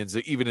 opinions,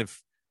 even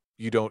if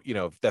you don't,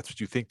 if that's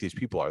what you think these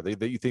people are,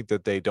 that you think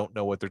that they don't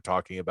know what they're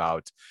talking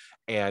about.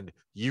 And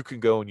you can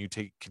go and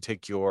can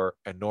take your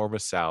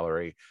enormous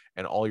salary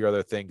and all your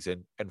other things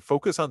and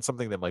focus on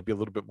something that might be a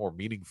little bit more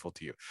meaningful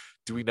to you.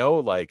 Do we know,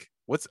 like,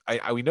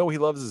 we know he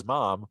loves his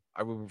mom.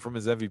 I mean, from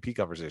his MVP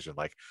conversation,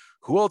 like,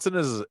 who else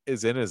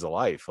is in his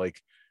life?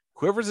 Like,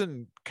 whoever's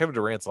in Kevin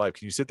Durant's life,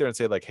 can you sit there and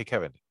say, like, hey,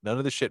 Kevin, none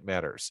of this shit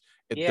matters.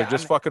 They're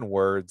just fucking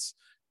words.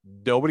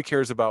 Nobody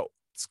cares about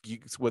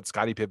what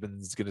Scottie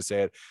Pippen's going to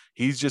say.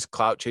 He's just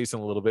clout chasing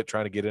a little bit,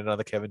 trying to get in on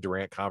the Kevin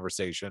Durant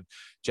conversation.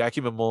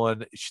 Jackie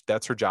McMullen,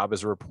 that's her job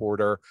as a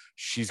reporter.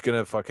 She's going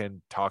to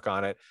fucking talk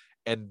on it.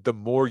 And the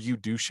more you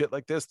do shit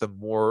like this, the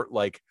more,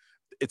 like,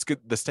 it's good.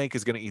 The snake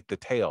is going to eat the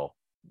tail.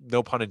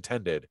 No pun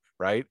intended,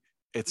 right?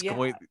 It's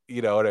going,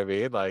 you know what I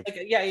mean? Like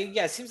yeah.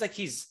 It seems like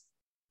he's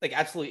like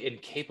absolutely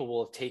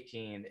incapable of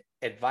taking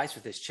advice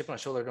with his chip on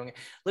his shoulder.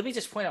 Let me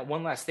just point out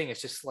one last thing.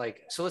 It's just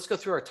like, so let's go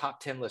through our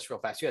top 10 list real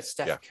fast. You had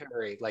Steph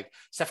Curry, like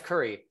Steph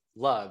Curry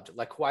loved,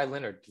 like Kawhi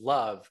Leonard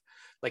loved,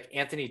 like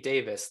Anthony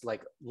Davis,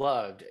 like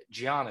loved,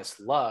 Giannis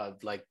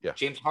loved, like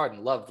James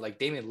Harden loved, like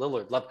Damian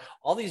Lillard loved.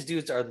 All these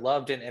dudes are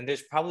loved, and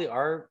there's probably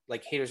are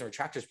like haters and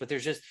retractors, but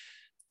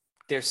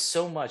there's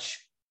so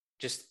much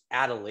just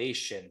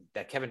adulation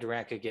that Kevin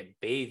Durant could get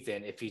bathed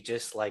in if he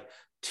just like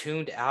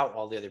tuned out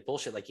all the other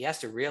bullshit. Like he has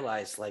to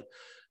realize, like,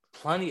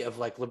 plenty of,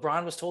 like,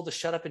 LeBron was told to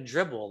shut up and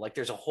dribble. Like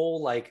there's a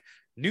whole like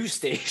news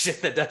station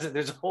that does it.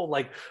 There's a whole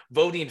like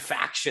voting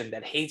faction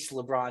that hates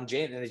LeBron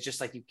James, and it's just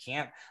like, you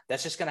can't,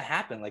 that's just gonna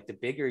happen. Like the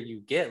bigger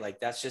you get, like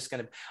that's just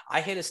gonna,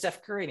 I hated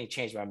Steph Curry and he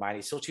changed my mind.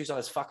 He still chews on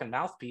his fucking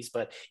mouthpiece,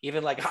 but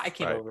even like I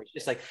came over, it's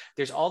just like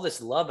there's all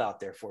this love out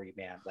there for you,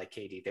 man. Like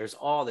KD, there's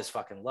all this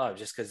fucking love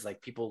just because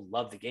like people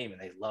love the game and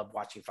they love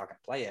watching fucking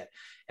play it.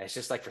 And it's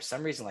just like, for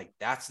some reason, like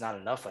that's not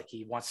enough. Like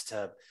he wants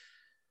to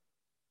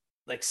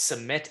like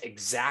cement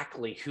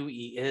exactly who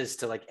he is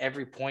to like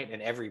every point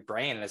in every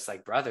brain. And it's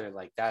like, brother,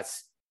 like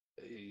that's,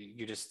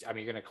 you're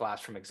going to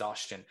collapse from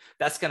exhaustion.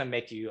 That's going to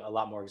make you a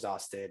lot more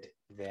exhausted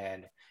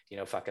than,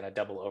 fucking a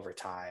double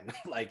overtime.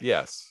 Like,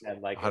 yes,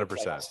 and like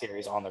 100%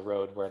 series on the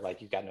road where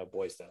like you got no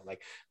boys though.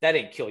 Like that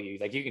ain't kill you.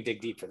 Like you can dig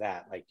deep for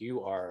that. Like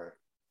you are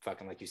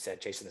fucking, like you said,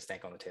 chasing the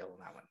snake on the tail on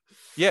that one.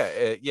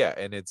 Yeah.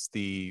 And it's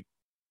it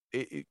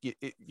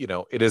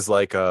is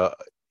like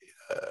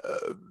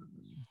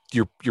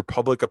your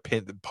public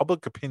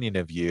opinion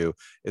of you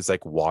is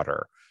like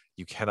water.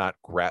 You cannot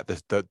grab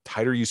the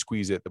tighter you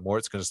squeeze it, the more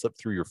it's going to slip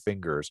through your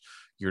fingers.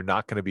 You're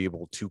not going to be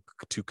able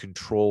to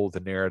control the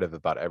narrative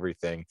about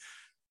everything.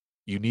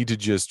 You need to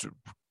just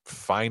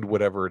find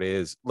whatever it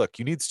is. Look,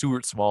 you need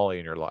Stuart Smalley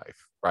in your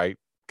life, right?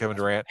 Kevin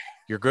Durant,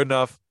 you're good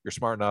enough, you're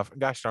smart enough,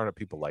 and gosh darn it,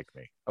 people like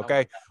me.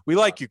 Okay, we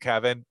like you,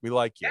 Kevin. We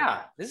like you.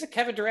 Yeah, this is a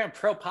Kevin Durant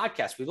Pro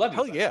podcast. We love you.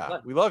 Hell yeah,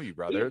 we love you,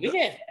 brother.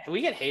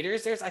 We get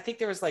haters. I think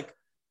there was like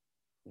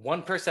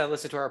one person that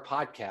listened to our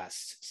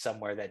podcast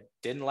somewhere that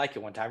didn't like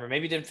it one time, or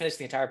maybe didn't finish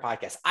the entire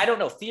podcast. I don't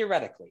know.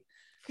 Theoretically,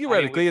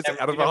 it's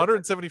out of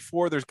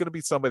 174. There's going to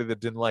be somebody that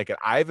didn't like it.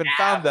 I haven't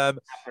found them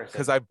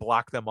because I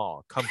blocked them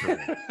all. Come to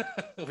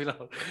me. We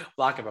don't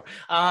block them.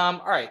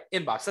 All right,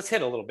 inbox. Let's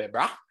hit a little bit,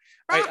 bro.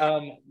 All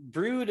right,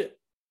 Brood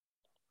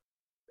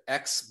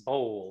X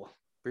Bowl,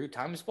 Brood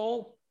Times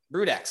Bowl,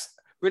 Brood X.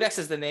 Brood X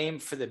is the name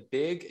for the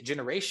big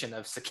generation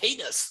of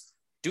cicadas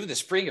due the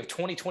spring of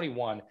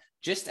 2021,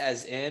 just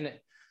as in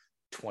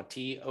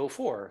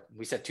 2004.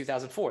 We said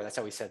 2004. That's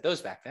how we said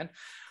those back then.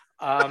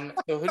 So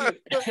who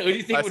do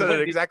you think? I said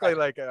it exactly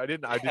like I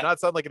did not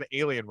sound like an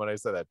alien when I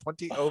said that.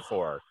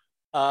 2004.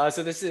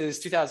 So this is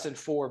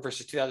 2004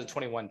 versus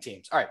 2021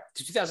 teams. All right,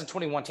 the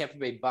 2021 Tampa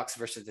Bay Bucks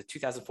versus the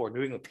 2004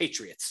 New England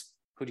Patriots.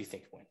 Who do you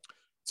think wins?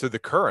 So the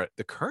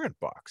current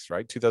Bucks,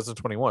 right?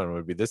 2021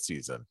 would be this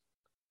season.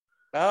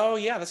 Oh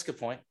yeah, that's a good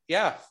point.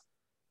 Yeah.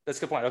 That's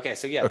a good point. Okay,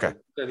 so yeah, okay.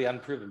 They're the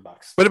unproven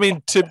Bucks. But I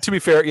mean, to be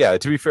fair,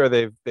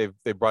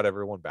 they've brought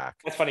everyone back.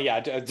 That's funny. Yeah,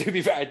 to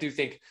be fair, I do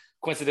think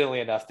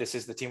coincidentally enough, this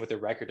is the team with a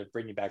record of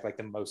bringing back like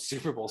the most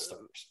Super Bowl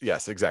starters.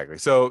 Yes, exactly.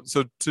 So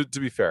to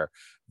be fair,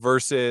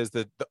 versus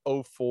the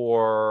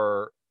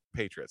 04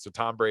 Patriots. So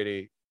Tom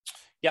Brady.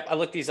 Yep, I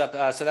looked these up.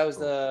 So that was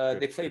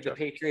they played the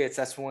Patriots.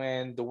 That's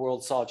when the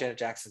world saw Janet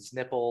Jackson's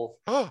nipple.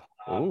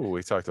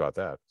 We talked about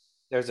that.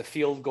 There's a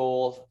field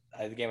goal.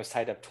 The game was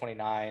tied up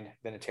 29.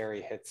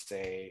 Vinatieri hits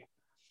a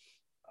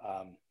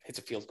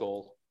field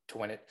goal to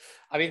win it.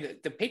 I mean,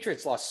 the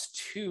Patriots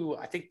lost 2.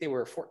 I think they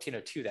were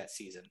 14-2 that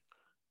season.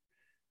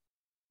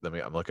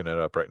 I'm looking it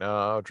up right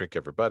now. Drink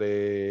everybody.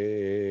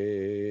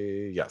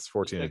 Yes,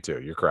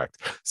 14-2. You're correct.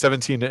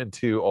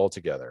 17-2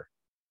 altogether.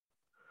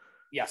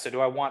 Yeah. So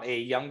do I want a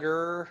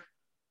younger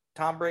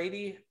Tom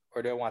Brady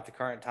or do I want the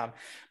current Tom?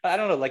 I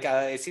don't know. Like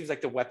it seems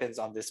like the weapons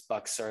on this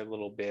Bucks are a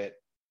little bit.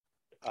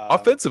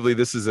 Offensively,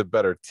 this is a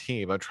better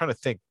team. I'm trying to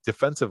think.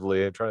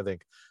 Defensively, I'm trying to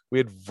think. We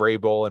had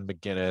Vrabel and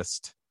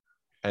McGinnis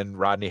and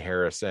Rodney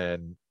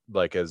Harrison.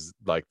 like as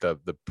like the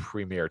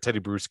premier. Teddy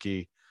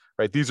Bruschi,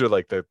 right? These are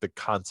like the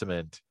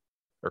consummate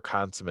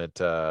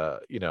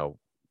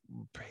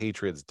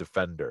Patriots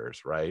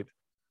defenders, right?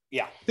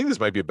 Yeah. I think this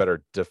might be a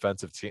better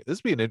defensive team. This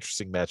would be an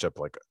interesting matchup,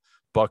 like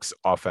Bucks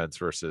offense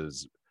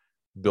versus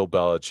Bill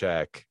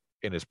Belichick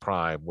in his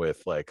prime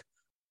with like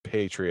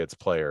Patriots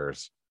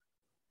players,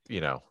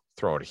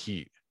 throwing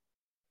heat.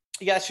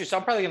 Yeah, sure. So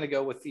I'm probably going to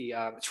go with the,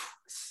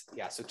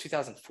 so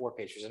 2004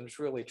 Patriots. I'm just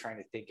really trying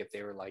to think if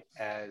they were like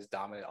as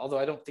dominant. Although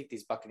I don't think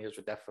these Buccaneers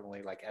were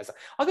definitely like as.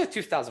 I'll go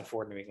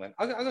 2004 New England.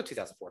 I'll go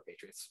 2004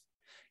 Patriots.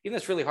 Even though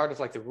it's really hard with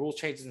like the rule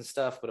changes and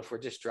stuff, but if we're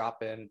just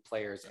dropping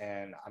players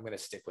in, I'm going to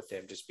stick with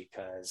them just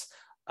because.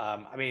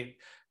 Remember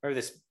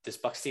this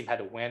Bucs team had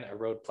to win a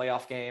road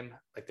playoff game.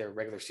 Like their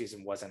regular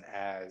season wasn't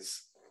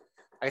as.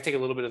 I can take a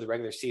little bit of the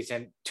regular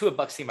season to a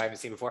Bucs team I haven't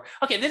seen before.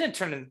 Okay, they didn't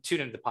tune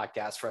into the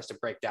podcast for us to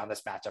break down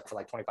this matchup for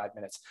like 25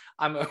 minutes.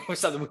 I'm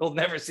something we'll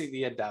never see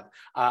the end of.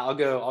 I'll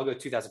go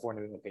 2004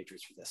 New England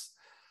Patriots for this.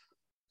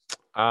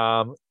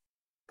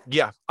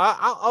 Yeah,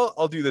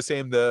 I'll do the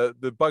same. The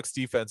Bucs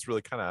defense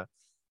really kind of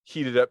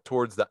heated up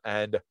towards the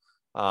end.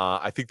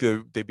 I think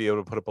they'd be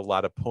able to put up a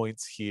lot of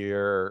points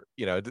here.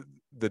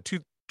 The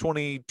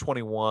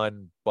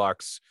 2021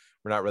 Bucs,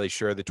 we're not really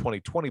sure. The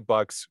 2020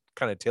 Bucs,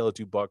 kind of tail of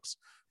two Bucs.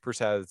 First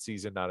half of the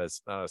season, not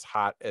as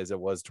hot as it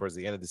was towards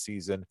the end of the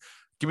season.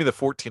 Give me the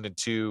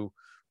 14-2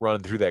 run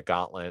through that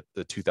gauntlet.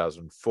 The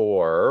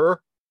 2004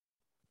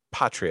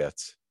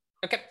 Patriots.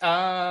 Okay.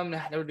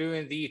 Now we're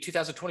doing the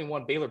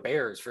 2021 Baylor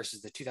Bears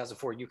versus the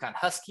 2004 UConn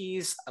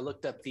Huskies. I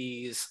looked up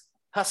these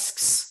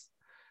Husks.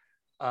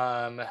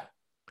 Rashad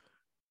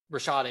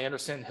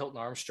Anderson, Hilton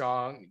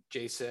Armstrong,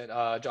 Josh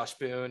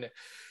Boone,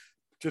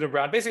 Jalen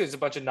Brown. Basically, there's a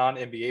bunch of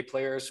non-NBA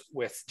players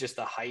with just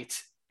the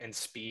height and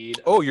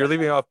speed. Oh, you're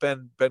leaving off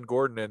Ben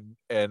Gordon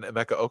and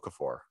Emeka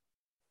Okafor.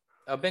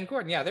 Ben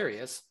Gordon, yeah, there he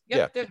is.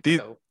 Yep,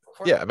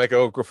 yeah,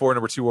 Emeka Okafor,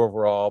 number 2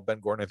 overall. Ben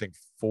Gordon, I think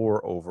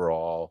 4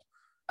 overall.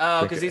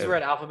 Oh, because these were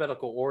in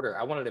alphabetical order.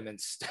 I wanted them in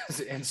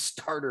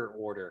starter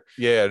order.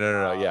 Yeah,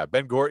 no. Yeah,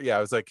 Ben Gordon. Yeah, I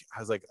was like,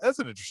 that's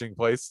an interesting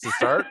place to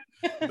start.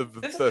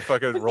 the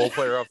fucking role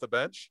player off the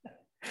bench.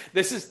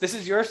 This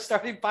is your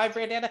starting 5,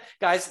 Brandana.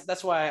 Guys,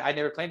 that's why I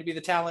never claim to be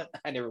the talent.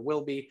 I never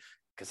will be,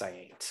 because I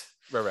ain't.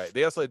 Right.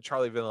 They also had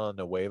Charlie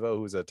Villanueva,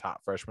 who's a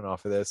top freshman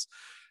off of this.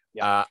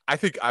 Yeah. I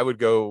think I would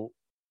go.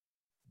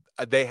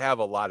 They have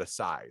a lot of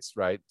size,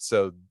 right?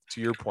 So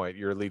to your point,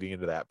 you're leading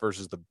into that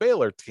versus the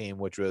Baylor team,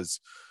 which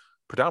was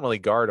predominantly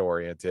guard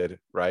oriented,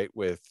 right?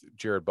 With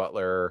Jared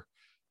Butler,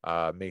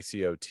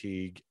 Maceo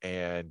Teague,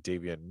 and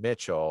Davion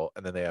Mitchell.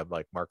 And then they have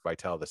like Mark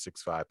Vitale, the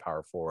 6'5"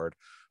 power forward,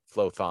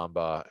 Flo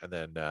Thamba, and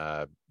then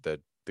the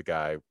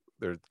guy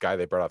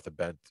they brought off the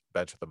bench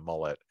with the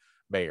mullet,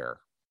 Mayer.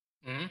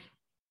 Mm-hmm.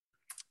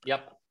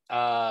 Yep.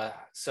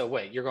 So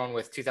wait, you're going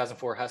with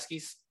 2004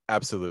 Huskies?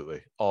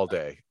 Absolutely, all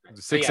day.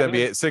 6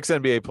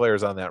 NBA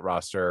players on that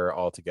roster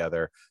all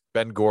together.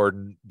 Ben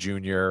Gordon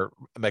Jr.,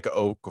 Emeka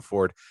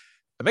Okafor.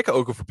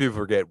 People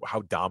forget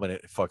how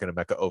dominant fucking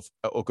Emeka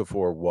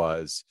Okafor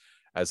was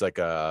as like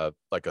a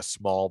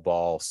small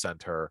ball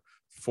center,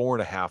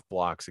 4.5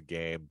 blocks a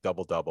game,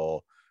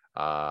 double.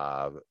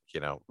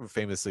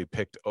 Famously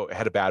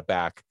had a bad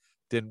back,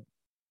 didn't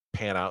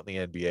pan out in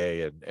the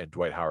NBA, and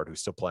Dwight Howard,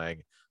 who's still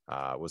playing,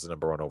 was the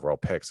number 1 overall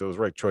pick. So it was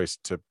the right choice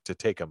to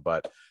take him.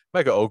 But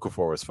Emeka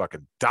Okafor was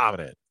fucking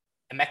dominant.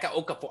 Emeka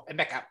Okafor.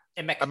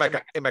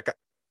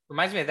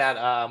 Reminds me of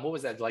that. What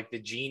was that? Like the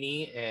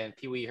genie in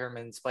Pee Wee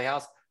Herman's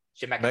Playhouse.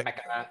 Mecca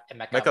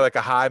like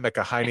a high,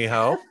 Mecca hiney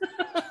ho.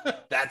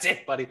 That's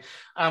it, buddy.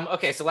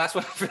 Okay, so last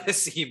one for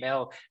this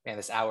email. Man,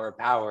 this hour of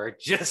power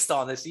just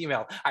on this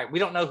email. All right, we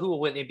don't know who will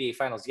win NBA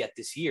Finals yet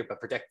this year, but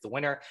predict the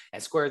winner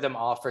and square them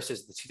off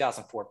versus the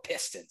 2004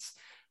 Pistons.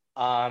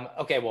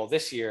 Okay, well,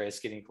 this year is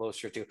getting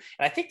closer to, and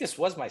I think this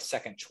was my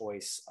second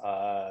choice.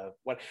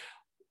 What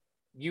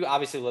you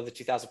obviously love the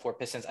 2004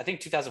 Pistons. I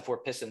think 2004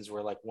 Pistons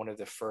were like one of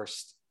the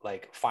first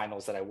like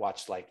finals that I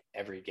watched like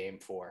every game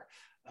for.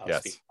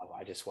 Yes.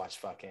 I just watched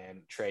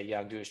fucking Trae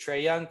Young do his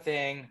Trae Young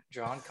thing,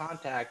 draw on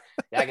contact.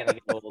 Yeah, I gotta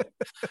get old.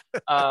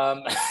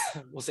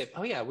 We'll say,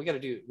 oh yeah, we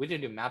didn't do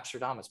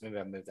Mapstradamus. Maybe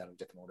I moved that in a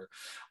different order.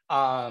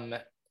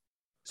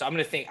 So I'm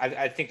gonna think.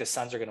 I think the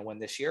Suns are gonna win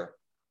this year,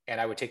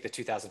 and I would take the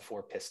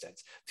 2004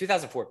 Pistons.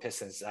 2004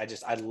 Pistons.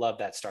 I love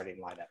that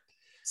starting lineup.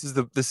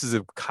 This is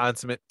a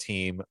consummate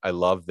team. I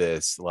love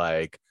this.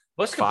 Like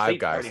most 5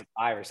 guys,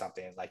 5 or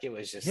something. Like it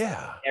was just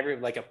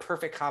like a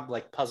perfect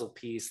like puzzle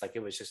piece. Like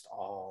it was just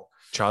all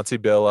Chauncey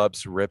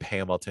Billups, Rip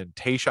Hamilton,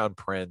 Tayshaun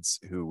Prince,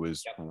 who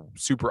was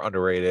super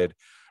underrated,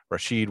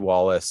 Rasheed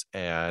Wallace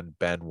and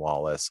Ben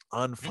Wallace,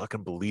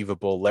 unfucking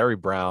believable. Larry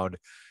Brown,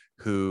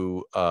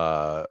 who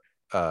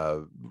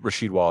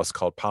Rasheed Wallace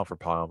called pound for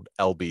pound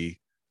LB.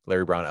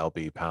 Larry Brown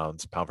LB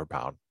pound for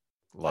pound.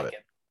 Love it.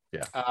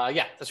 Yeah.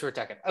 That's what we're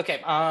talking.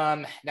 Okay.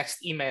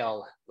 Next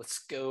email. Let's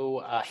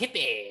go.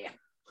 Hippie.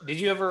 Did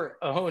you ever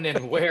own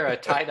and wear a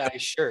tie-dye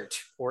shirt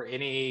or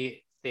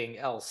anything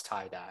else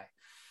tie-dye?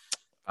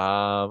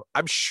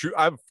 I'm sure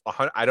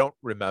I don't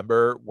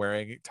remember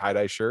wearing a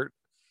tie-dye shirt.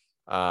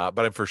 But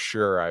I'm for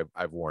sure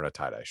I've worn a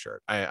tie-dye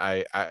shirt.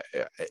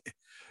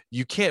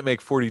 You can't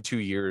make 42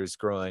 years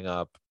growing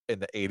up in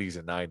the 80s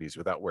and 90s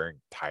without wearing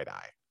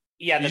tie-dye.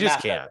 Yeah, You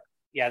just can't.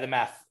 The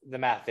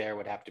math there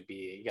would have to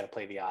be, you got to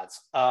play the odds.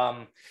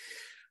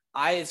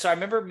 I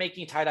remember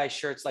making tie-dye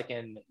shirts like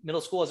in middle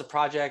school as a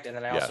project, and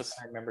then I also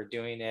kind of remember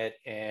doing it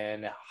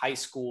in high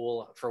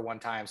school for one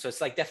time. So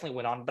it's like definitely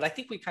went on, but I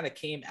think we kind of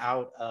came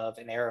out of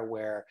an era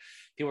where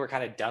people were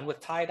kind of done with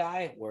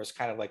tie-dye, where it's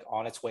kind of like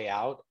on its way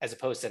out, as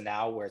opposed to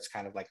now where it's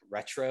kind of like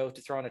retro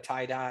to throw in a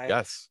tie-dye.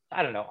 Yes.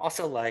 I don't know.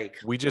 Also, like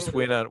we just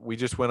went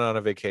on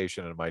a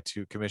vacation, and my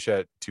two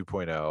Commish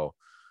 2.0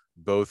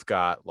 both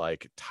got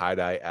like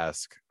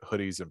tie-dye-esque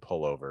hoodies and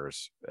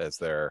pullovers as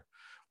their.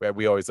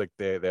 We always like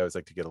they always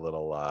like to get a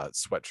little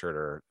sweatshirt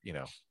or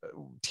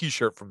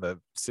t-shirt from the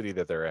city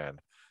that they're in.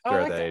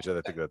 They're at that age.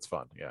 I think that's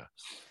fun.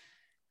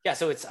 Yeah.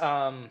 So it's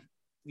I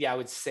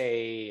would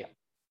say,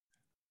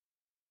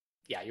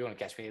 you want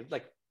to catch me,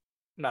 like,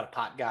 I'm not a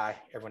pot guy.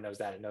 Everyone knows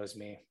that. It knows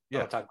me. I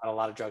don't talk about a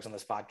lot of drugs on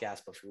this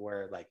podcast, but if we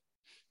were, like,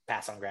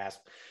 pass on grass.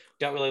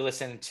 Don't really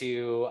listen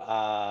to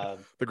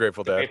the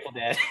Grateful Dead.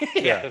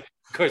 Yeah, of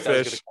course.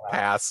 Fish,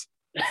 pass.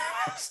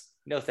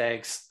 No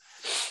thanks.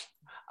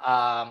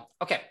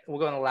 Okay, we'll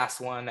go on the last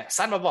one.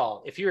 Sign my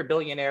ball. If you're a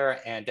billionaire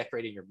and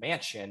decorating your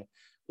mansion,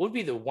 what would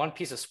be the one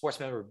piece of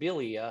sports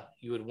memorabilia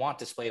you would want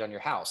displayed on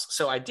your house?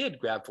 So I did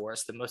grab for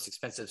us the most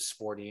expensive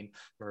sporting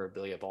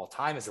memorabilia of all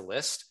time as a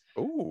list.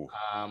 Ooh.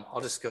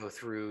 I'll just go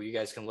through. You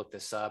guys can look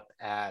this up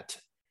at,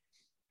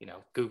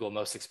 Google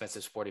most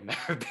expensive sporting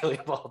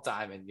memorabilia of all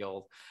time, and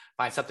you'll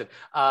find something.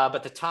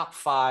 But the top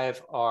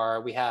 5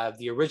 are, we have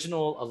the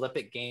original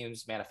Olympic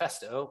Games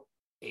manifesto,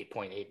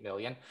 $8.8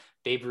 million.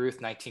 Babe Ruth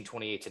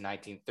 1928 to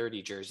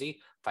 1930 jersey,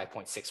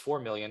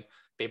 $5.64 million.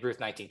 Babe Ruth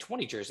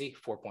 1920 jersey,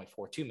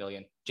 $4.42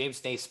 million.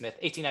 James Naismith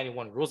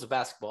 1891 Rules of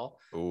Basketball,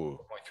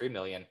 $4.3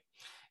 million.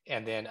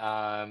 And then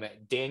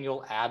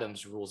Daniel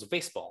Adams Rules of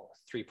Baseball,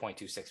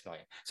 $3.26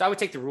 million. So I would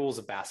take the Rules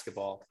of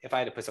Basketball if I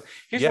had to put some.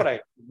 Here's what I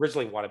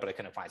originally wanted, but I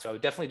couldn't find. So I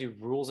would definitely do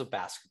Rules of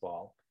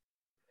Basketball.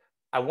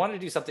 I wanted to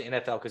do something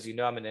NFL because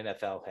I'm an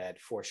NFL head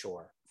for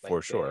sure.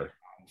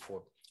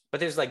 But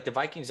there's like, the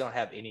Vikings don't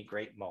have any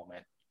great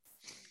moment.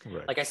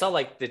 Right. Like I saw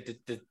like the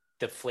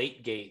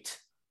Deflategate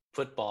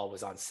football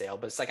was on sale,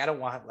 but it's like, I don't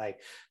want, like,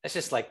 that's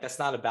just like, that's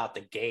not about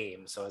the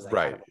game. So I was like,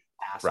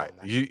 right.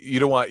 You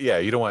don't want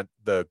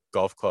the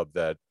golf club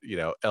that,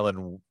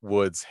 Ellen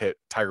Woods hit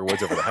Tiger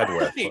Woods over the head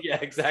with. Yeah,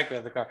 exactly.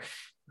 The car.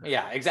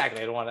 Yeah,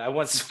 exactly. I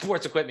want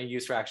sports equipment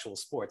used for actual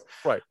sports.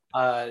 Right.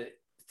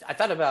 I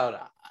thought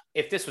about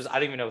if this was, I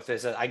don't even know if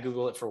this is, I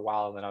Googled it for a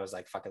while and then I was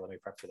like, fuck it, let me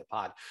prep for the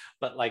pod.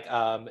 But like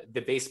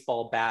the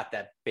baseball bat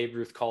that Babe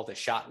Ruth called a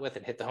shot with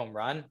and hit the home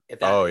run, if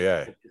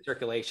that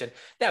circulation,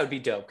 that would be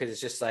dope, because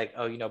it's just like,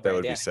 that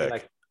would be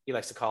sick. He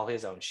likes to call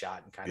his own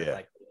shot and kind of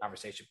like the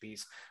conversation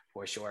piece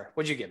for sure.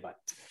 What'd you get, bud?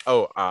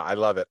 I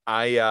love it.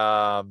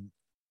 I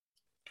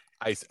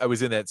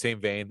was in that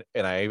same vein,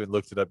 and I even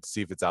looked it up to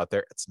see if it's out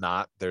there. It's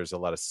not. There's a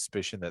lot of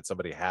suspicion that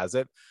somebody has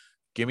it.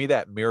 Give me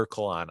that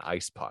Miracle on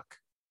Ice puck.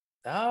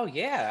 Oh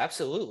yeah,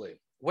 absolutely.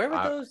 Where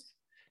were those?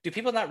 Do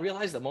people not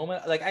realize the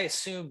moment? Like, I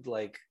assumed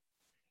like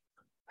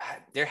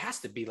there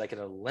has to be like an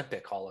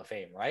Olympic Hall of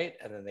Fame, right?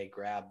 And then they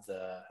grab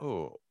the.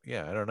 Oh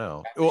yeah, I don't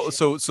know. Well,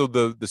 so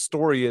the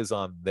story is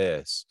on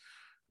this,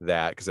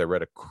 that because I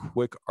read a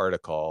quick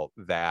article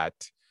that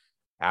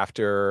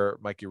after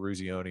Mikey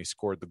Eruzione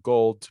scored the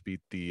goal to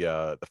beat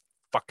the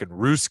fucking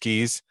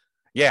Ruskies.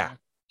 Yeah,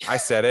 I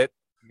said it.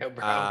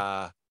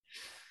 I'm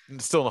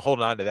still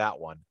holding on to that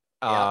one.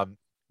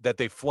 That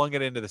they flung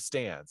it into the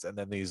stands, and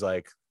then these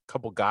like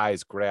couple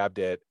guys grabbed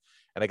it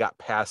and it got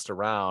passed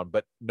around,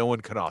 but no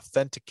one can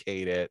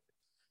authenticate it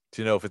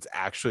to know if it's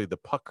actually the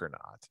puck or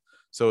not.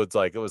 So it's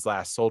like, it was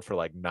last sold for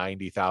like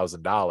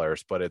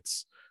 $90,000, but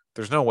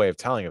there's no way of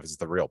telling if it's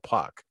the real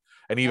puck.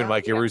 And even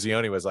Mikey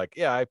Eruzione was like,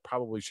 yeah, I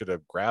probably should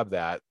have grabbed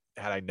that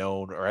had I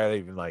known, or had I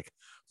even like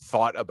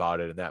thought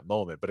about it in that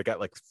moment, but it got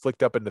like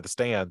flicked up into the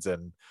stands,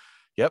 and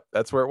yep,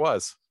 that's where it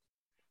was.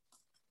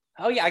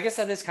 Oh yeah, I guess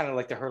that is kind of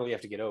like the hurdle you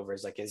have to get over,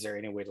 is like, is there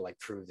any way to like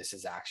prove this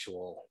is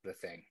the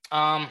thing?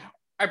 All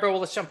right, bro, well,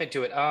 let's jump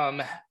into it.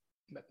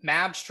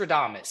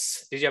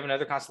 Mabstradamus, did you have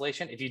another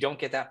constellation? If you don't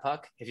get that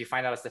puck, if you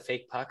find out it's the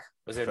fake puck,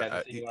 was there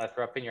another thing you want to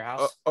throw up in your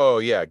house? Oh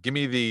yeah, give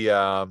me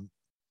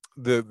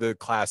the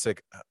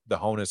classic, the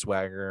Honus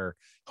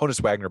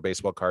Wagner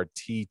baseball card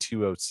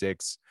T206.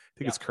 I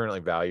think it's currently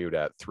valued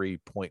at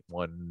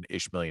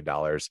 $3.1-ish million.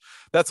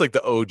 That's like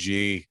the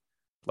OG,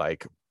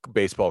 like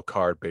baseball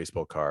card.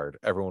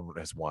 Everyone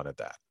has wanted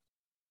that.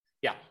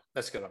 Yeah,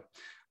 that's a good one.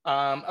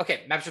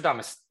 Okay,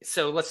 Mabstradamus.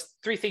 So let's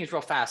 3 things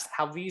real fast.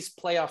 How these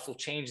playoffs will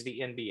change the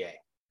NBA.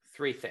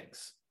 3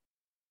 things.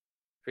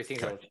 3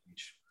 things that will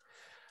change.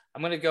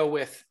 I'm going to go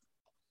with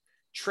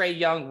Trae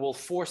Young will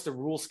force the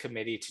rules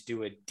committee to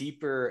do a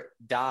deeper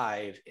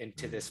dive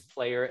into this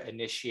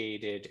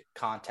player-initiated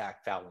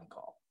contact fouling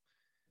call.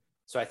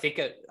 So I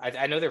think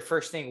I know their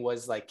first thing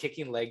was like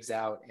kicking legs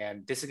out,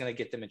 and this is going to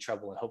get them in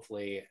trouble. And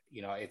hopefully,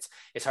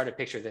 it's hard to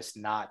picture this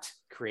not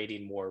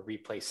creating more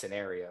replay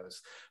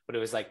scenarios, but it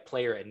was like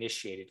player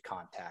initiated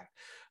contact.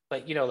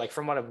 But, like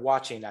from what I'm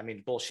watching, I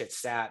mean, bullshit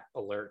stat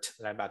alert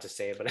that I'm about to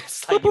say, but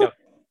it's like,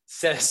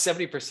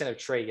 70% of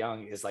Trae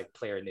Young is like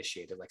player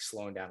initiated, like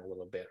slowing down a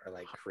little bit or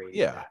like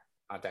creating that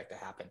contact to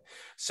happen.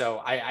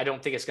 So I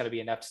don't think it's going to be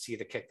enough to see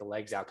the kick the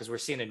legs out, because we're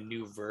seeing a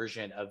new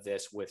version of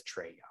this with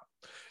Trae Young.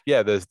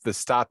 Yeah, the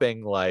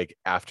stopping like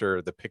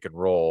after the pick and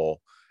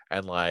roll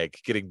and like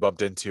getting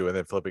bumped into and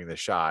then flipping the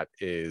shot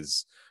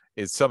is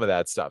some of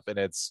that stuff,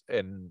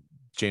 and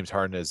James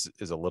Harden is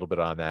a little bit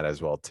on that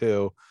as well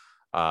too.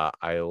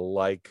 I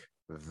like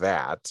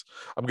that.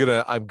 I'm going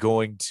to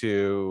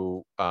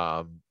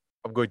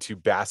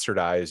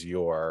bastardize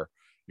your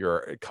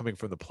coming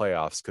from the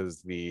playoffs,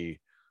 because the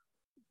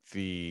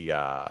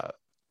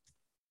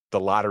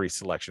lottery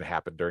selection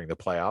happened during the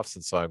playoffs,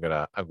 and so I'm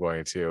going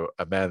to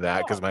amend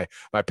that, because my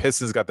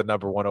Pistons got the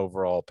number 1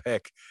 overall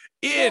pick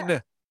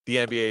in the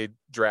NBA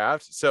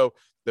draft. So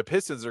the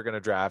Pistons are going to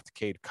draft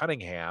Cade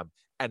Cunningham,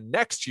 and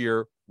next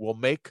year will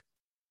make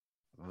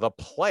the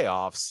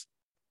playoffs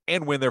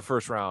and win their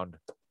first round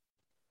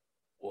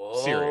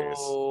series.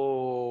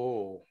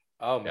 Oh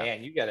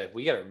man, we gotta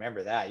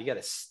remember that.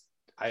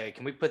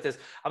 Can we put this?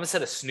 I'm gonna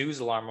set a snooze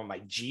alarm on my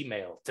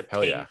Gmail to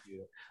ping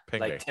you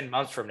like 10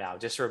 months from now.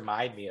 Just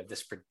remind me of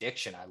this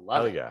prediction. I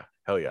love it.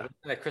 Hell yeah.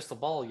 That crystal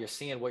ball, you're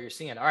seeing what you're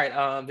seeing. All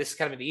right. This is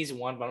kind of an easy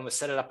one, but I'm gonna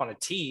set it up on a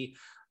tee.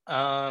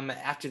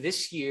 After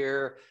this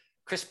year,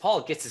 Chris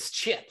Paul gets his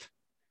chip.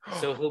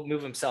 So he'll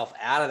move himself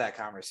out of that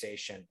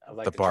conversation of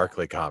like the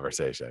Barkley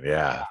conversation.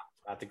 Yeah.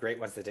 About the great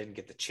ones that didn't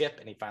get the chip,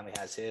 and he finally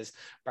has his.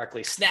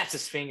 Barkley snaps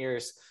his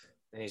fingers,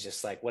 and he's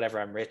just like, whatever,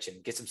 I'm rich,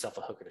 and gets himself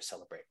a hooker to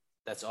celebrate.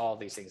 That's all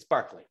these things.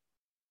 Barkley,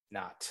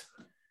 not.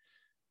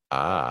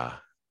 I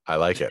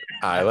like it.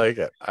 I like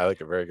it.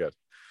 Very good.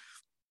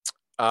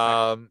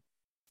 So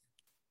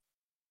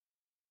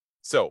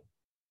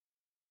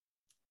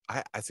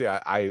I see.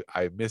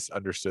 I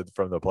misunderstood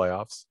from the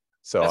playoffs.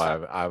 So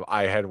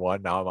I had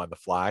one. Now I'm on the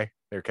fly.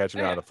 They're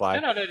catching me on the fly.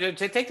 No.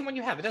 Take the one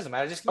you have. It doesn't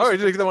matter. Just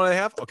take the one I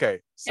have.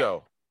 Okay.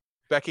 So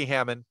Becky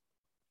Hammon,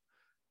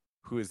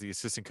 who is the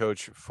assistant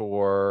coach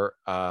for,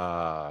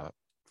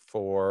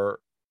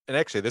 and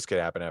actually this could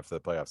happen after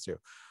the playoffs too,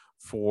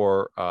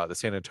 for the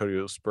San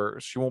Antonio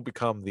Spurs. She won't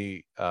become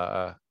the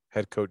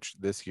head coach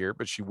this year,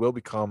 but she will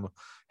become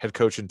head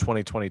coach in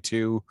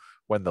 2022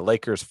 when the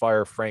Lakers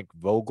fire Frank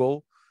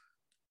Vogel.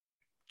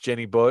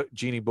 Jeannie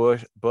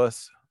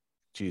Buss.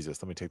 Jesus,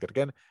 let me take that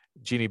again.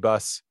 Jeannie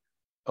Buss,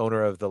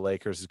 owner of the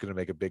Lakers, is going to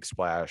make a big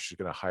splash. She's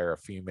going to hire a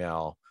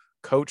female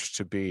coach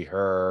to be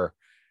her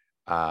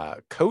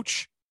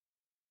coach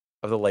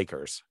of the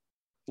Lakers,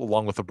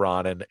 along with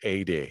LeBron and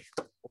AD.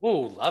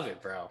 Oh, love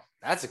it, bro.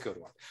 That's a good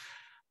one.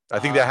 I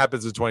think that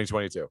happens in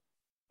 2022.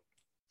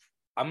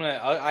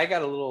 I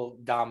got a little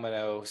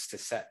dominoes to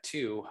set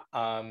too.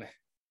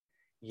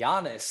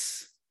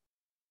 Giannis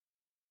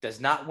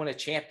does not win a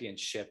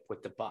championship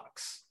with the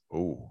Bucks.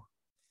 Ooh.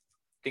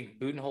 I think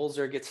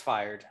Budenholzer gets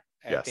fired.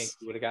 Yes. I think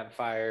he would have gotten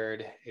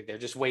fired. They're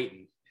just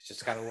waiting. It's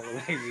just kind of one of the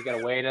things you got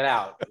to wait it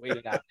out.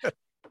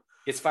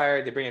 Gets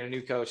fired. They bring in a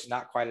new coach.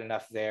 Not quite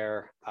enough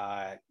there.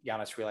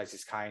 Giannis realizes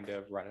he's kind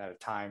of running out of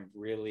time.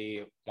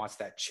 Really wants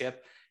that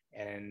chip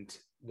and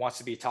wants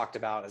to be talked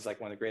about as like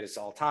one of the greatest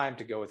of all time,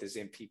 to go with his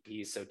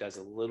MVP. So does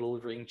a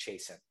little ring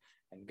chasing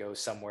and goes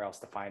somewhere else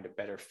to find a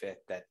better fit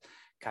that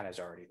kind of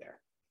is already there.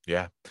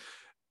 Yeah.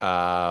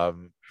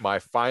 My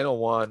final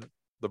one,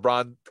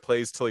 LeBron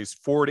plays till he's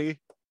 40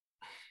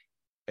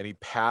 and he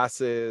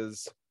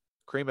passes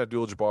Kareem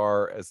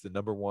Abdul-Jabbar as the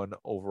number 1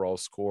 overall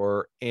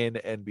scorer in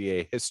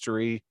NBA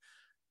history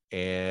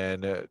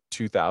in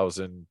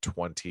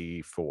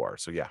 2024.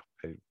 So yeah,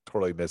 I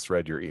totally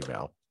misread your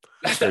email.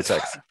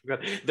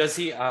 Does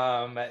he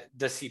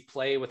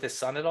play with his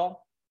son at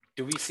all?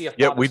 Do we see a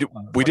we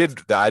did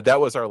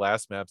that was our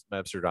last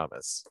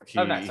Amsterdamus.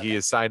 He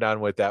is signed on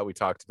with that. We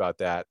talked about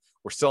that.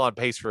 We're still on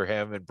pace for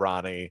him and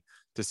Bronny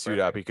to suit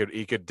up. He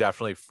could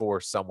definitely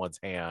force someone's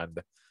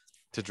hand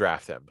to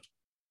draft him.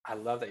 I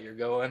love that you're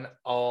going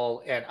all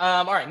in.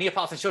 All right,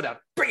 Neapolitan Showdown.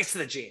 Bring us to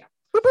the jam.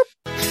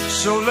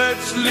 So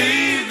let's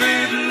leave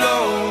it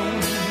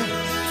alone,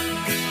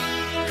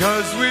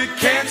 'cause we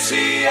can't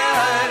see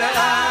eye to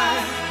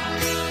eye.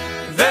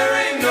 There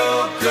ain't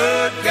no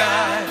good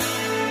guy,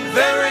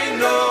 there ain't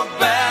no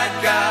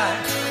bad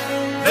guy.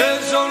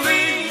 There's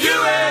only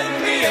you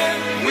and me,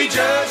 and we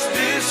just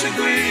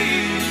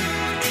disagree.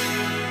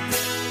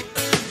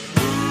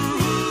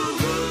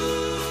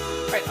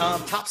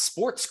 Top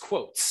sports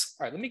quotes.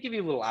 All right, let me give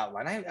you a little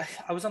outline.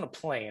 I was on a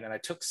plane and I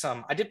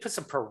did put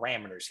some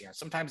parameters here.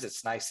 Sometimes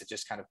it's nice to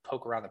just kind of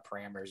poke around the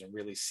parameters and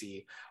really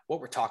see what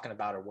we're talking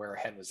about or where our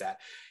head was at.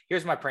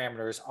 Here's my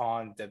parameters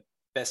on the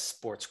best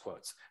sports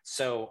quotes.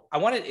 So I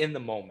wanted in the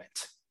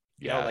moment.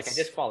 You know, like I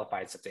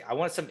disqualified something. I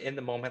wanted some in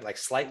the moment, like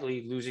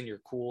slightly losing your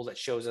cool that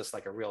shows us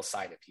like a real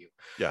side of you.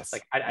 Yes.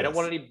 Like I don't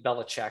want any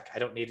Belichick. I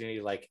don't need any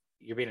like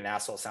you're being an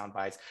asshole sound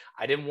bites.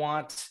 I didn't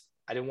want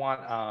I didn't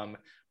want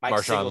Mike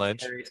Marshawn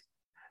Lynch.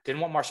 Didn't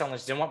want Marshawn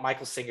Lynch. Didn't want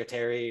Michael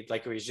Singletary.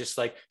 Like where he's just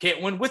like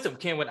can't win with him.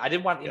 Can't win. I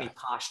didn't want any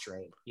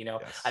posturing. You know,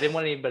 Yes. I didn't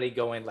want anybody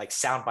going like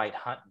soundbite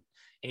hunting.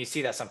 And you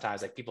see that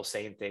sometimes, like people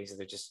saying things and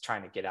they're just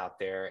trying to get out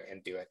there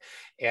and do it.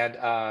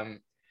 And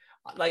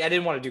like I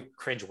didn't want to do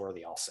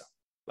cringeworthy also.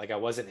 Like I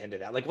wasn't into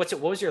that. Like what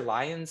was your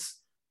Lions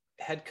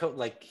head coach?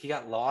 Like he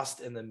got lost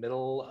in the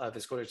middle of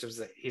his quarter.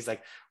 He's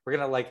like, we're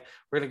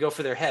gonna go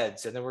for their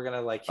heads, and then we're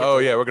gonna like. Oh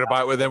yeah, we're gonna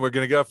bite. Well, then we're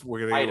gonna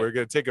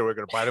take it. We're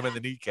gonna bite him in the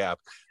kneecap,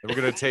 and we're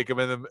gonna take him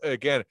in the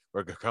again.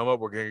 We're gonna come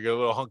up. We're gonna get a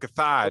little hunk of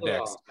thigh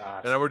next,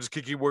 gosh. and then we're just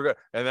kicking.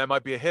 And that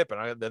might be a hip,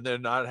 and then they're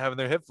not having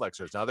their hip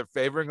flexors. Now they're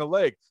favoring a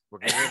leg. We're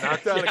gonna get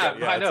knocked down again.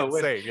 Yeah, I know. it's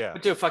insane. Yeah, we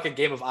do a fucking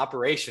game of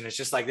operation. It's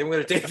just like then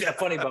we're gonna take that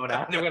funny bone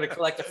out, and then we're gonna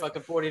collect the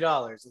fucking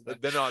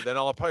 $40. Then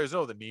all the players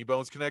know the knee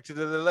bone's connected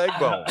to the leg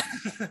bone.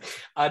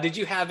 Did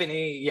you have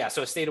any? Yeah,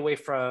 so I stayed away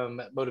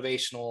from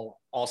motivational.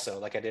 Also,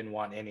 like I didn't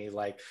want any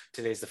like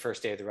today's the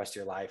first day of the rest of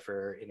your life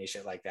or any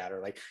shit like that,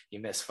 or like you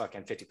miss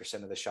fucking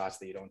 50% of the shots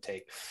that you don't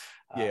take.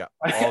 Yeah,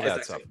 all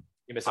that stuff.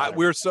 You miss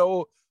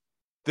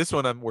this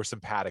one we're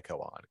simpatico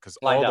on because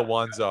Lined all up. the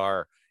ones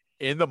are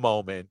in the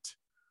moment,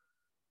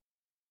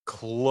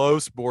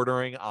 close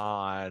bordering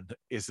on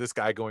is this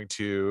guy going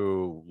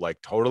to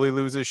like totally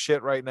lose his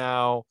shit right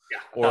now,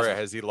 or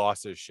has he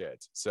lost his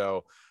shit?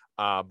 So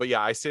but yeah,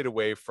 I stayed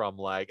away from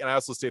and I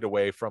also stayed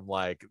away from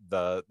like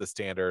the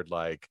standard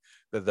like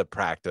the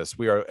practice.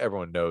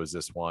 Everyone knows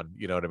this one,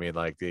 you know what I mean,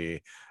 like the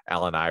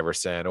Allen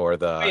Iverson or you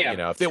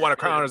know, if they want to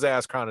crown his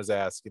ass,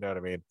 you know what I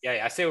mean?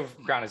 Yeah, I stay with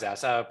crown his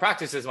ass.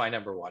 Practice is my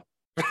number one.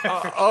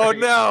 Oh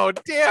no,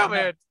 damn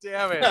it.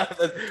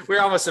 We're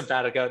almost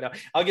simpatico. No,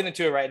 I'll get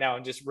into it right now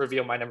and just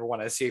reveal my number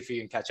one and see if you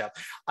can catch up.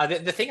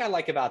 The thing I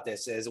like about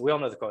this is we all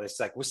know the quote.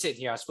 It's like we're sitting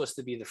here. I'm supposed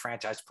to be the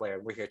franchise player.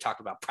 And we're here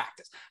talking about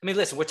practice. I mean,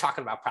 listen, we're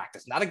talking about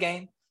practice, not a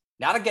game.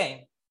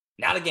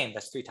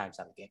 That's 3 times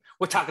not a game.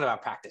 We're talking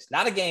about practice,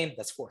 not a game.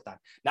 That's 4th time.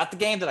 Not the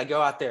game that I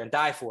go out there and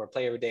die for,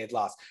 play every day and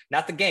lost.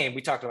 Not the game.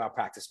 We talking about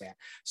practice, man.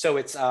 So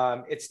it's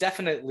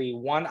definitely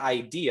one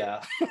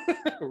idea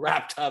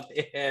wrapped up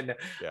in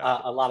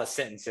a lot of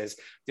sentences.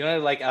 The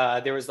only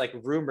there was like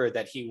rumor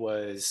that he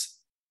was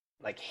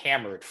like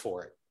hammered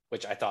for it,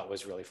 which I thought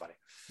was really funny.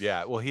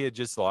 Yeah, well, he had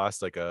just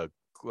lost like a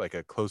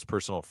close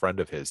personal friend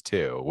of his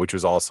too, which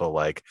was also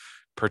like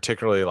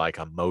particularly like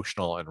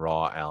emotional and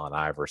raw. Allen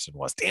Iverson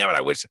was. Damn it!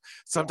 I wish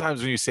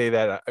sometimes when you say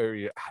that, I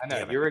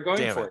know you were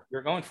going for it.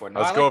 You're going for it. No,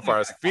 I was going for it. I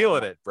was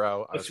feeling it,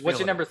 bro. What's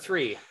your number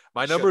 3?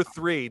 My number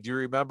 3. Do you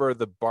remember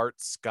the Bart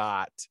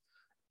Scott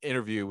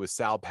interview with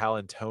Sal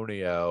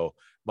Palantonio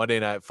Monday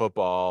Night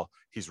Football?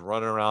 He's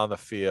running around the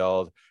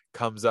field.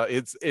 Comes up.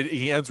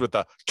 He ends with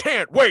the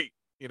 "can't wait."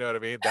 You know what I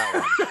mean?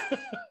 That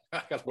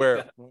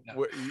one.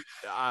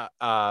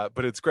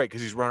 But it's great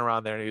because he's running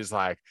around there and he's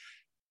like,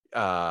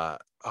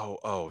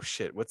 oh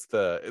shit, what's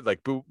the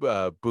like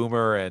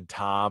Boomer and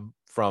Tom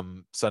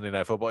from Sunday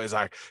Night Football? He's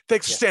like,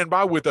 thanks for standing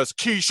by with us,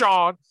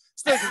 Keyshawn.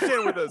 Thanks for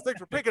standing with us. Thanks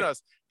for picking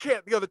us.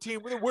 Can't the other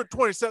team? We're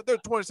 27. They're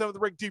 27th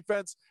ranked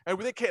defense, and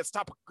they can't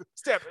stop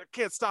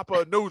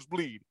a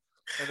nosebleed.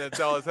 And then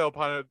Sal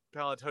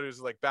Palantonio is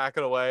like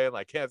backing away and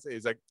like can't.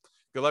 He's like,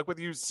 good luck with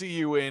you. See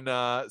you in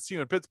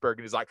Pittsburgh.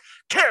 And he's like,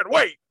 can't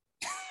wait.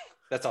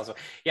 That's awesome.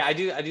 Yeah, I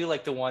do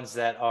like the ones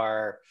that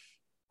are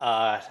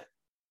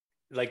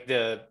like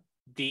the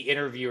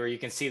interviewer, you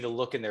can see the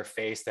look in their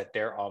face that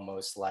they're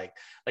almost like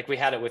we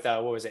had it with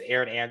what was it,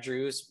 Aaron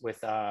Andrews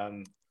with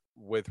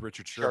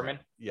Richard Sherman.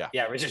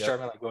 Richard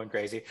Sherman, like going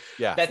crazy.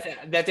 Yeah,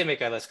 that didn't make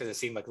my list because it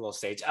seemed like a little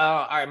stage.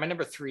 All right, my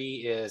number 3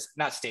 is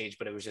not stage,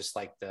 but it was just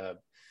like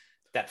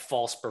that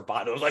false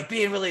bravado, like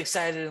being really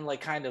excited and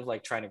like kind of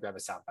like trying to grab a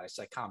soundbite. It's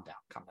like calm down,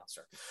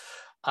 sir.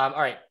 All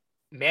right,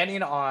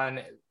 Manning on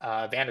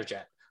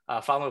Vanderjet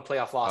following a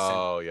playoff loss.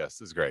 Oh yes,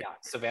 this is great. Yeah,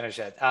 so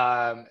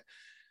Vanderjet.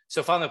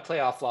 So following the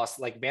playoff loss,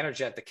 like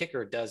Vanderjet, the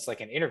kicker, does like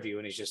an interview,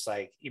 and he's just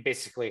like, he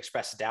basically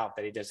expressed doubt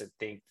that he doesn't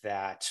think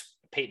that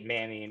Peyton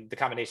Manning, the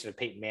combination of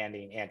Peyton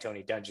Manning and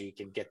Tony Dungy,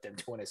 can get them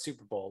to win a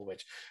Super Bowl,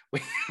 which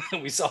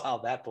we saw how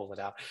that pulled it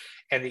out.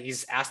 And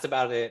he's asked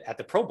about it at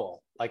the Pro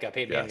Bowl, like a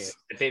Peyton Manning.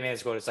 And Peyton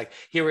Manning's quote is like,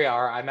 here we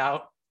are, I'm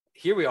out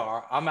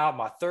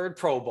my 3rd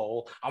Pro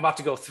Bowl. I'm about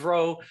to go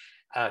throw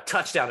a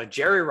touchdown to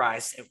Jerry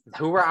Rice,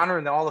 who we're honoring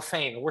in the Hall of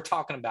Fame. And we're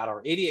talking about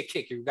our idiot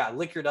kicker who got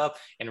liquored up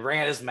and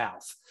ran his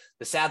mouth.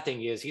 The sad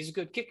thing is he's a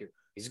good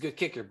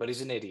kicker, but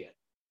he's an idiot.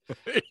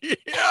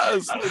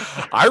 Yes.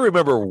 I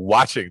remember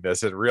watching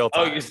this in real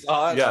time. Oh, you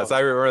saw it? Yes, I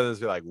remember this.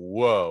 Be like,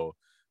 whoa,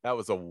 that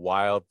was a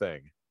wild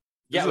thing.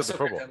 Yeah, it was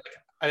so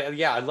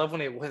I love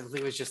when it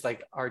was just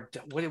like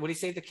what did he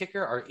say? The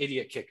kicker, our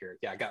idiot kicker.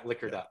 Yeah, got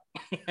liquored up.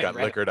 Got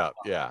liquored up.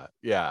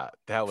 Yeah,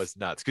 that was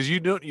nuts because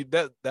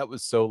that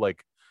was so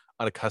like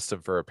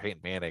unaccustomed for a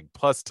Peyton Manning.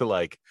 Plus to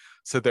like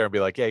sit there and be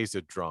like, yeah, he's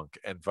a drunk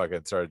and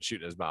fucking started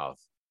shooting his mouth.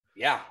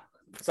 Yeah,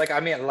 it's like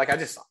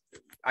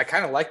I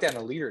kind of like that in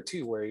a leader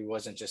too, where he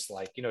wasn't just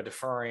like,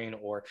 deferring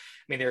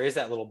there is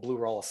that little blue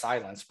roll of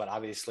silence, but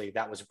obviously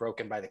that was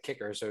broken by the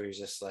kicker. So he's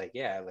just like,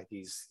 yeah, like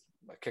he's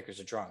kickers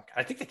are drunk.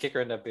 I think the kicker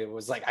ended up, it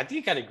was like, I think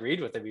he kind of agreed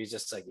with him. He's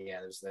just like,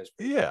 yeah, there's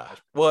Yeah.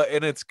 Well,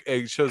 and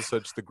it shows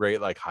such the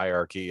great like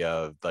hierarchy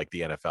of like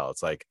the NFL.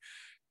 It's like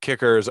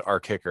kickers are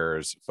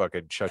kickers.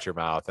 Fucking shut your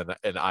mouth,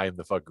 and I am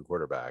the fucking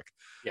quarterback.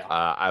 Yeah.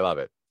 I love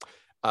it.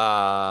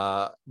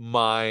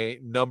 My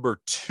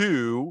number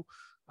 2,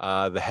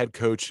 the head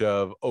coach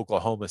of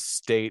Oklahoma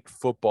State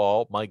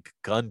football, Mike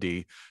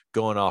Gundy,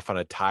 going off on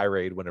a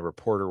tirade when a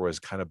reporter was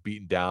kind of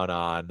beaten down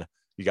on.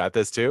 You got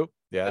this too?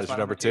 Yeah, That's this is my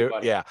number number 2, 2.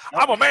 buddy. Yeah,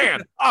 I'm a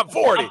man. I'm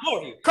 40. I'm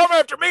 40. Come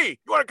after me. You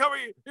want to come?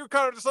 You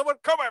come after someone?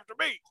 Come after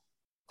me.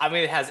 I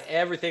mean, it has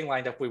everything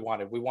lined up we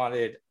wanted. We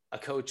wanted a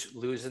coach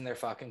losing their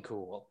fucking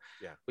cool.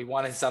 Yeah. We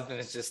wanted something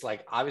that's just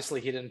like,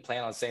 obviously he didn't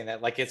plan on saying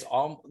that. Like, it's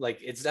all like,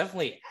 it's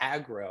definitely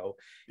aggro.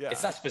 Yeah.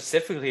 It's not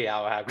specifically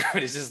how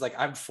aggro. It's just like,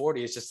 I'm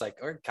 40. It's just like,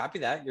 or copy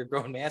that. You're a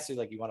grown man. So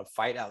like, you want to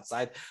fight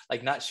outside.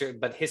 Like, not sure,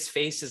 but his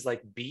face is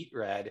like beet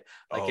red.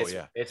 Like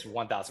it's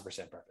 1000%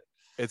 perfect.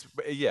 It's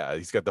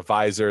he's got the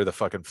visor, the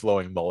fucking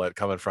flowing mullet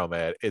coming from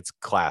it. It's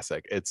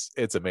classic.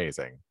 It's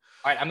amazing.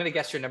 All right. I'm going to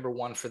guess your number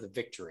 1 for the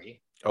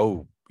victory.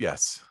 Oh,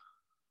 yes.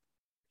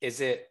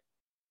 Is it,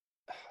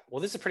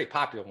 well, this is a pretty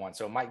popular one,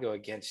 so it might go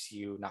against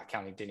you, not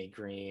counting Denny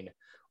Green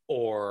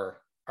or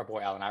our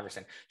boy Allen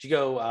Iverson. Did you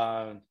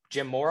go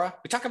Jim Mora?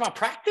 We talking about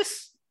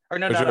practice? Or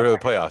no, The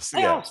playoffs.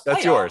 Yeah,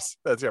 that's yours.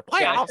 That's your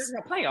playoffs.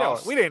 Yeah,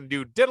 playoffs. No, we didn't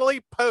do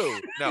diddly poo.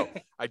 No,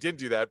 I didn't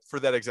do that for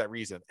that exact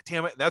reason.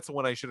 Damn it. That's the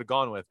one I should have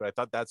gone with, but I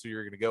thought that's who you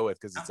were going to go with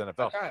because it's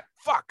NFL. Right.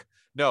 Fuck.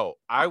 No,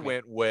 I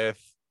went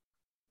with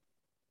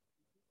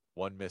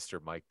one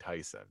Mr. Mike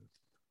Tyson,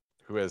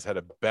 who has had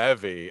a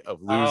bevy of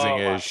losing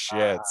his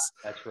shits.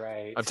 That's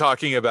right. I'm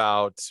talking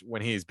about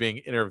when he's being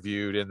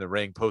interviewed in the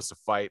ring post a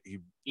fight.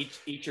 Eat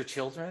your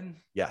children.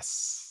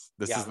 Yes.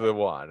 This is the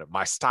one.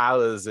 My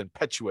style is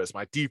impetuous.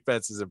 My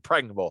defense is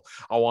impregnable.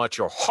 I want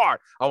your heart.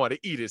 I want to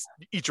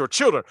eat your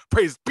children.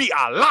 Praise be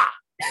Allah.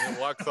 And it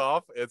walks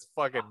off. It's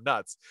fucking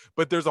nuts.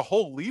 But there's a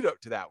whole lead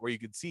up to that where you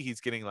can see he's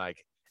getting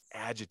like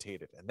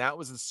agitated. And that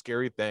was the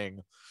scary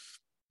thing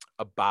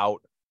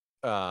about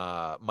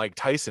Mike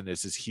Tyson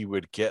is he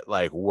would get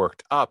like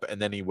worked up and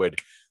then he would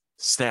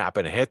snap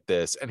and hit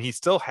this. And he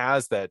still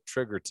has that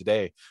trigger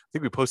today. I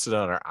think we posted it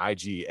on our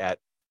IG at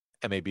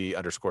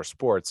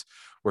MAB_sports,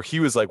 where he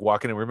was like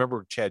walking in.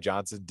 Remember Chad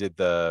Johnson did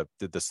the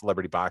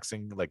celebrity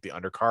boxing, like the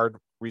undercard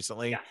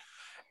recently. Yeah.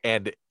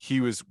 And he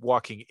was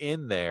walking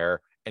in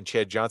there and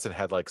Chad Johnson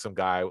had like some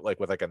guy like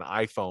with like an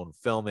iPhone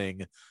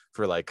filming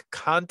for like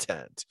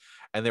content.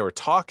 And they were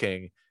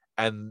talking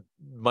and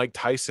Mike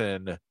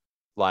Tyson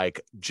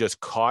like just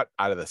caught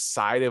out of the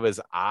side of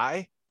his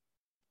eye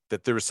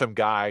that there was some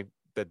guy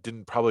that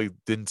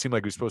didn't seem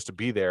like he was supposed to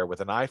be there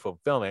with an iPhone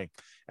filming,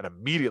 and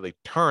immediately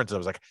turns and I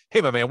was like,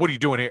 "Hey, my man, what are you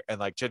doing here?" And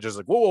like Chad just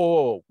like,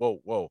 whoa,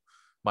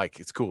 Mike,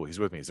 it's cool. He's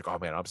with me. He's like, "Oh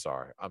man, I'm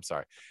sorry."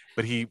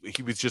 But he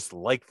was just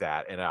like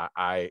that, and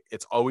I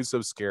it's always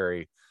so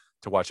scary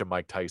to watch a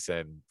Mike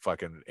Tyson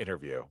fucking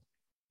interview.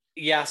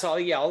 Yeah, so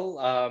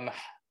I'm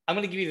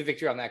gonna give you the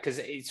victory on that because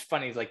it's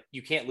funny. Like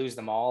you can't lose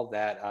them all.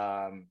 That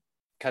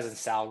cousin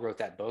Sal wrote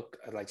that book,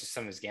 like just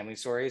some of his gambling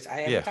stories.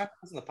 I haven't talked about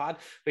this in the pod,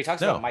 but he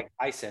talks about Mike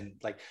Tyson,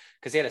 like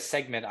because they had a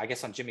segment, I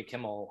guess, on Jimmy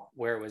Kimmel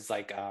where it was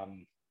like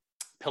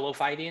pillow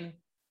fighting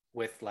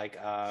with like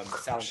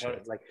Sal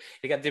and like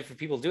they got different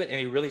people do it, and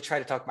he really tried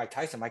to talk Mike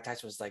Tyson. Mike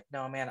Tyson was like,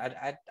 "No, man,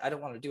 I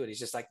don't want to do it." He's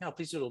just like, "No,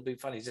 please do it. It'll be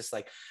funny." He's just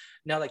like,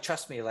 "No, like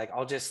trust me, like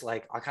I'll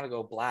kind of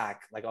go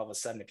black, like all of a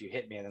sudden if you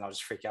hit me, and then I'll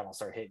just freak out and I'll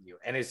start hitting you."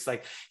 And it's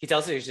like he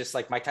tells it, he's just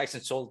like Mike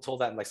Tyson told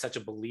that in like such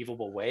a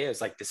believable way.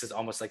 It's like this is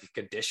almost like a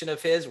condition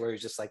of his where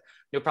he's just like,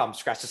 "No problem,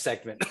 scratch the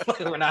segment.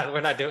 we're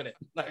not doing it.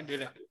 Not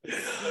doing it."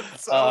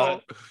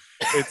 So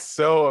it's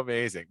so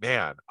amazing,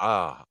 man.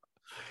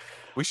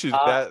 We should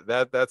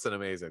that's an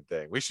amazing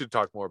thing. We should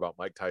talk more about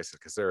Mike Tyson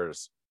because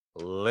there's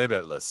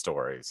limitless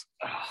stories.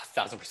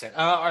 1000%.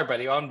 All right,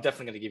 buddy. Well, I'm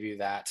definitely going to give you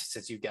that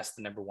since you guessed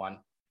the number 1.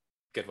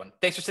 Good one.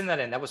 Thanks for sending that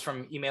in. That was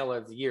from Emailer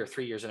of the Year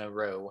 3 years in a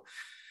row.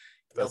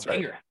 That's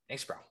right. Banger.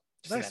 Thanks, bro.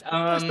 Nice.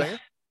 All right,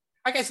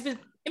 guys. It's been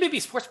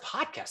MLB Sports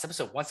Podcast,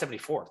 episode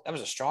 174. That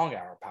was a strong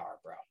hour of power,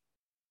 bro.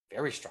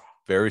 Very strong.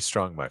 Very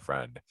strong, my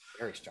friend.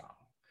 Very strong.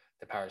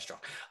 The power is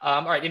strong.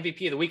 All right,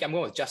 MVP of the week. I'm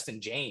going with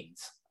Justin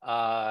James.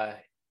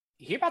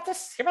 You hear about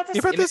this? Hear about this?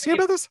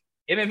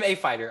 MMA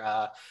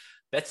fighter.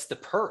 Bets the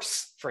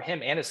purse for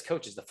him and his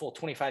coaches, the full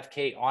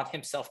 $25K on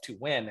himself to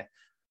win,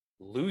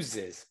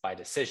 loses by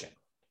decision.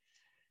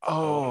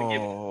 Oh, I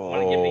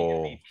want to give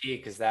me MVP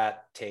because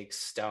that takes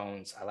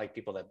stones. I like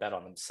people that bet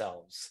on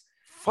themselves.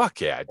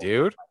 Fuck yeah,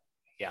 dude.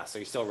 Yeah, so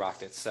you still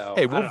rocked it. So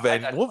hey, we'll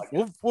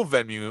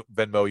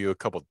Venmo you a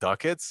couple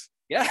ducats.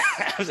 Yeah,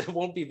 it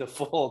won't be the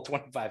full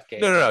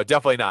 $25K. No,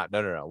 definitely not.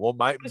 No. Well,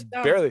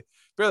 barely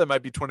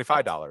might be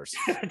 $25.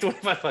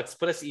 $25.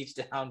 Put us each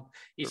down.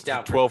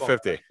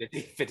 $12.50.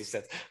 50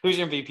 cents. Who's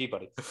your MVP,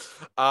 buddy?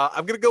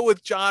 I'm gonna go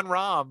with John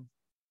Rahm.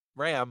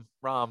 And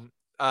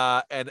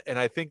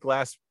I think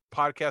last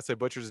podcast I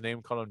butchered his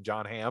name, called him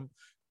John Hamm.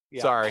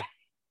 Yeah. Sorry.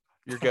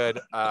 You're good.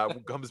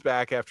 Comes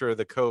back after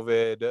the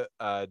COVID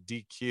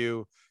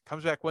DQ.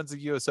 Comes back, wins the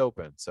U.S.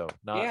 Open. So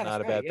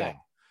not a bad thing.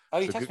 Oh,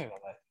 you So texted good- me about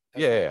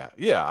that.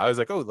 Yeah. I was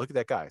like, oh, look at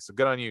that guy. So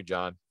good on you,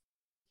 John.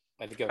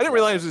 I I didn't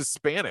realize it was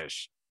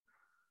Spanish.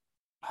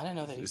 I didn't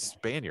know that. He's Either.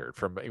 Spaniard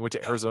he went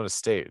to Arizona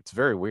State. It's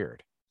very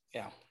weird.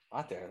 Yeah,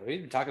 out there.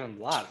 We've been talking to him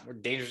a lot. We're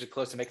dangerously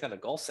close to making that a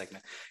golf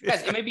segment.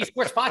 Guys, MAB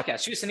Sports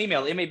Podcast. Shoot us an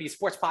email,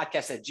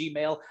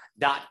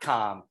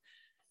 mabsportspodcast@gmail.com.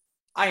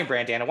 I am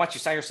Brandana. Why don't you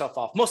sign yourself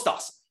off? Most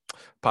awesome.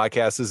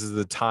 Podcast. This is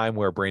the time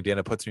where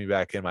Brandana puts me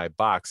back in my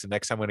box. And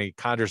next time when he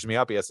conjures me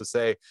up, he has to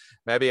say,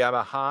 maybe I'm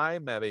a high,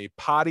 maybe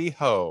potty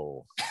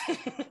ho.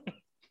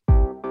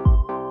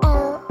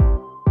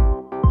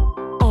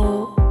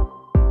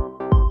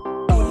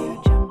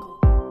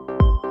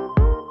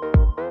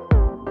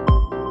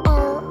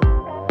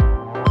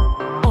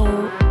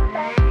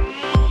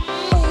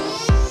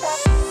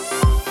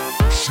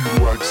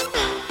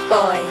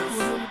 Boys,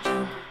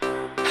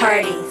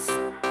 parties,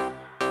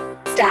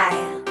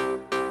 style,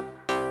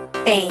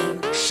 fame,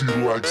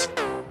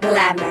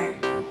 glamour,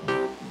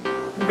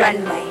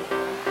 runway,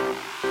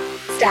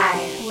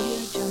 style,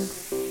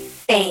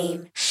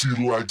 fame. She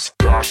likes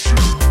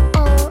fashion.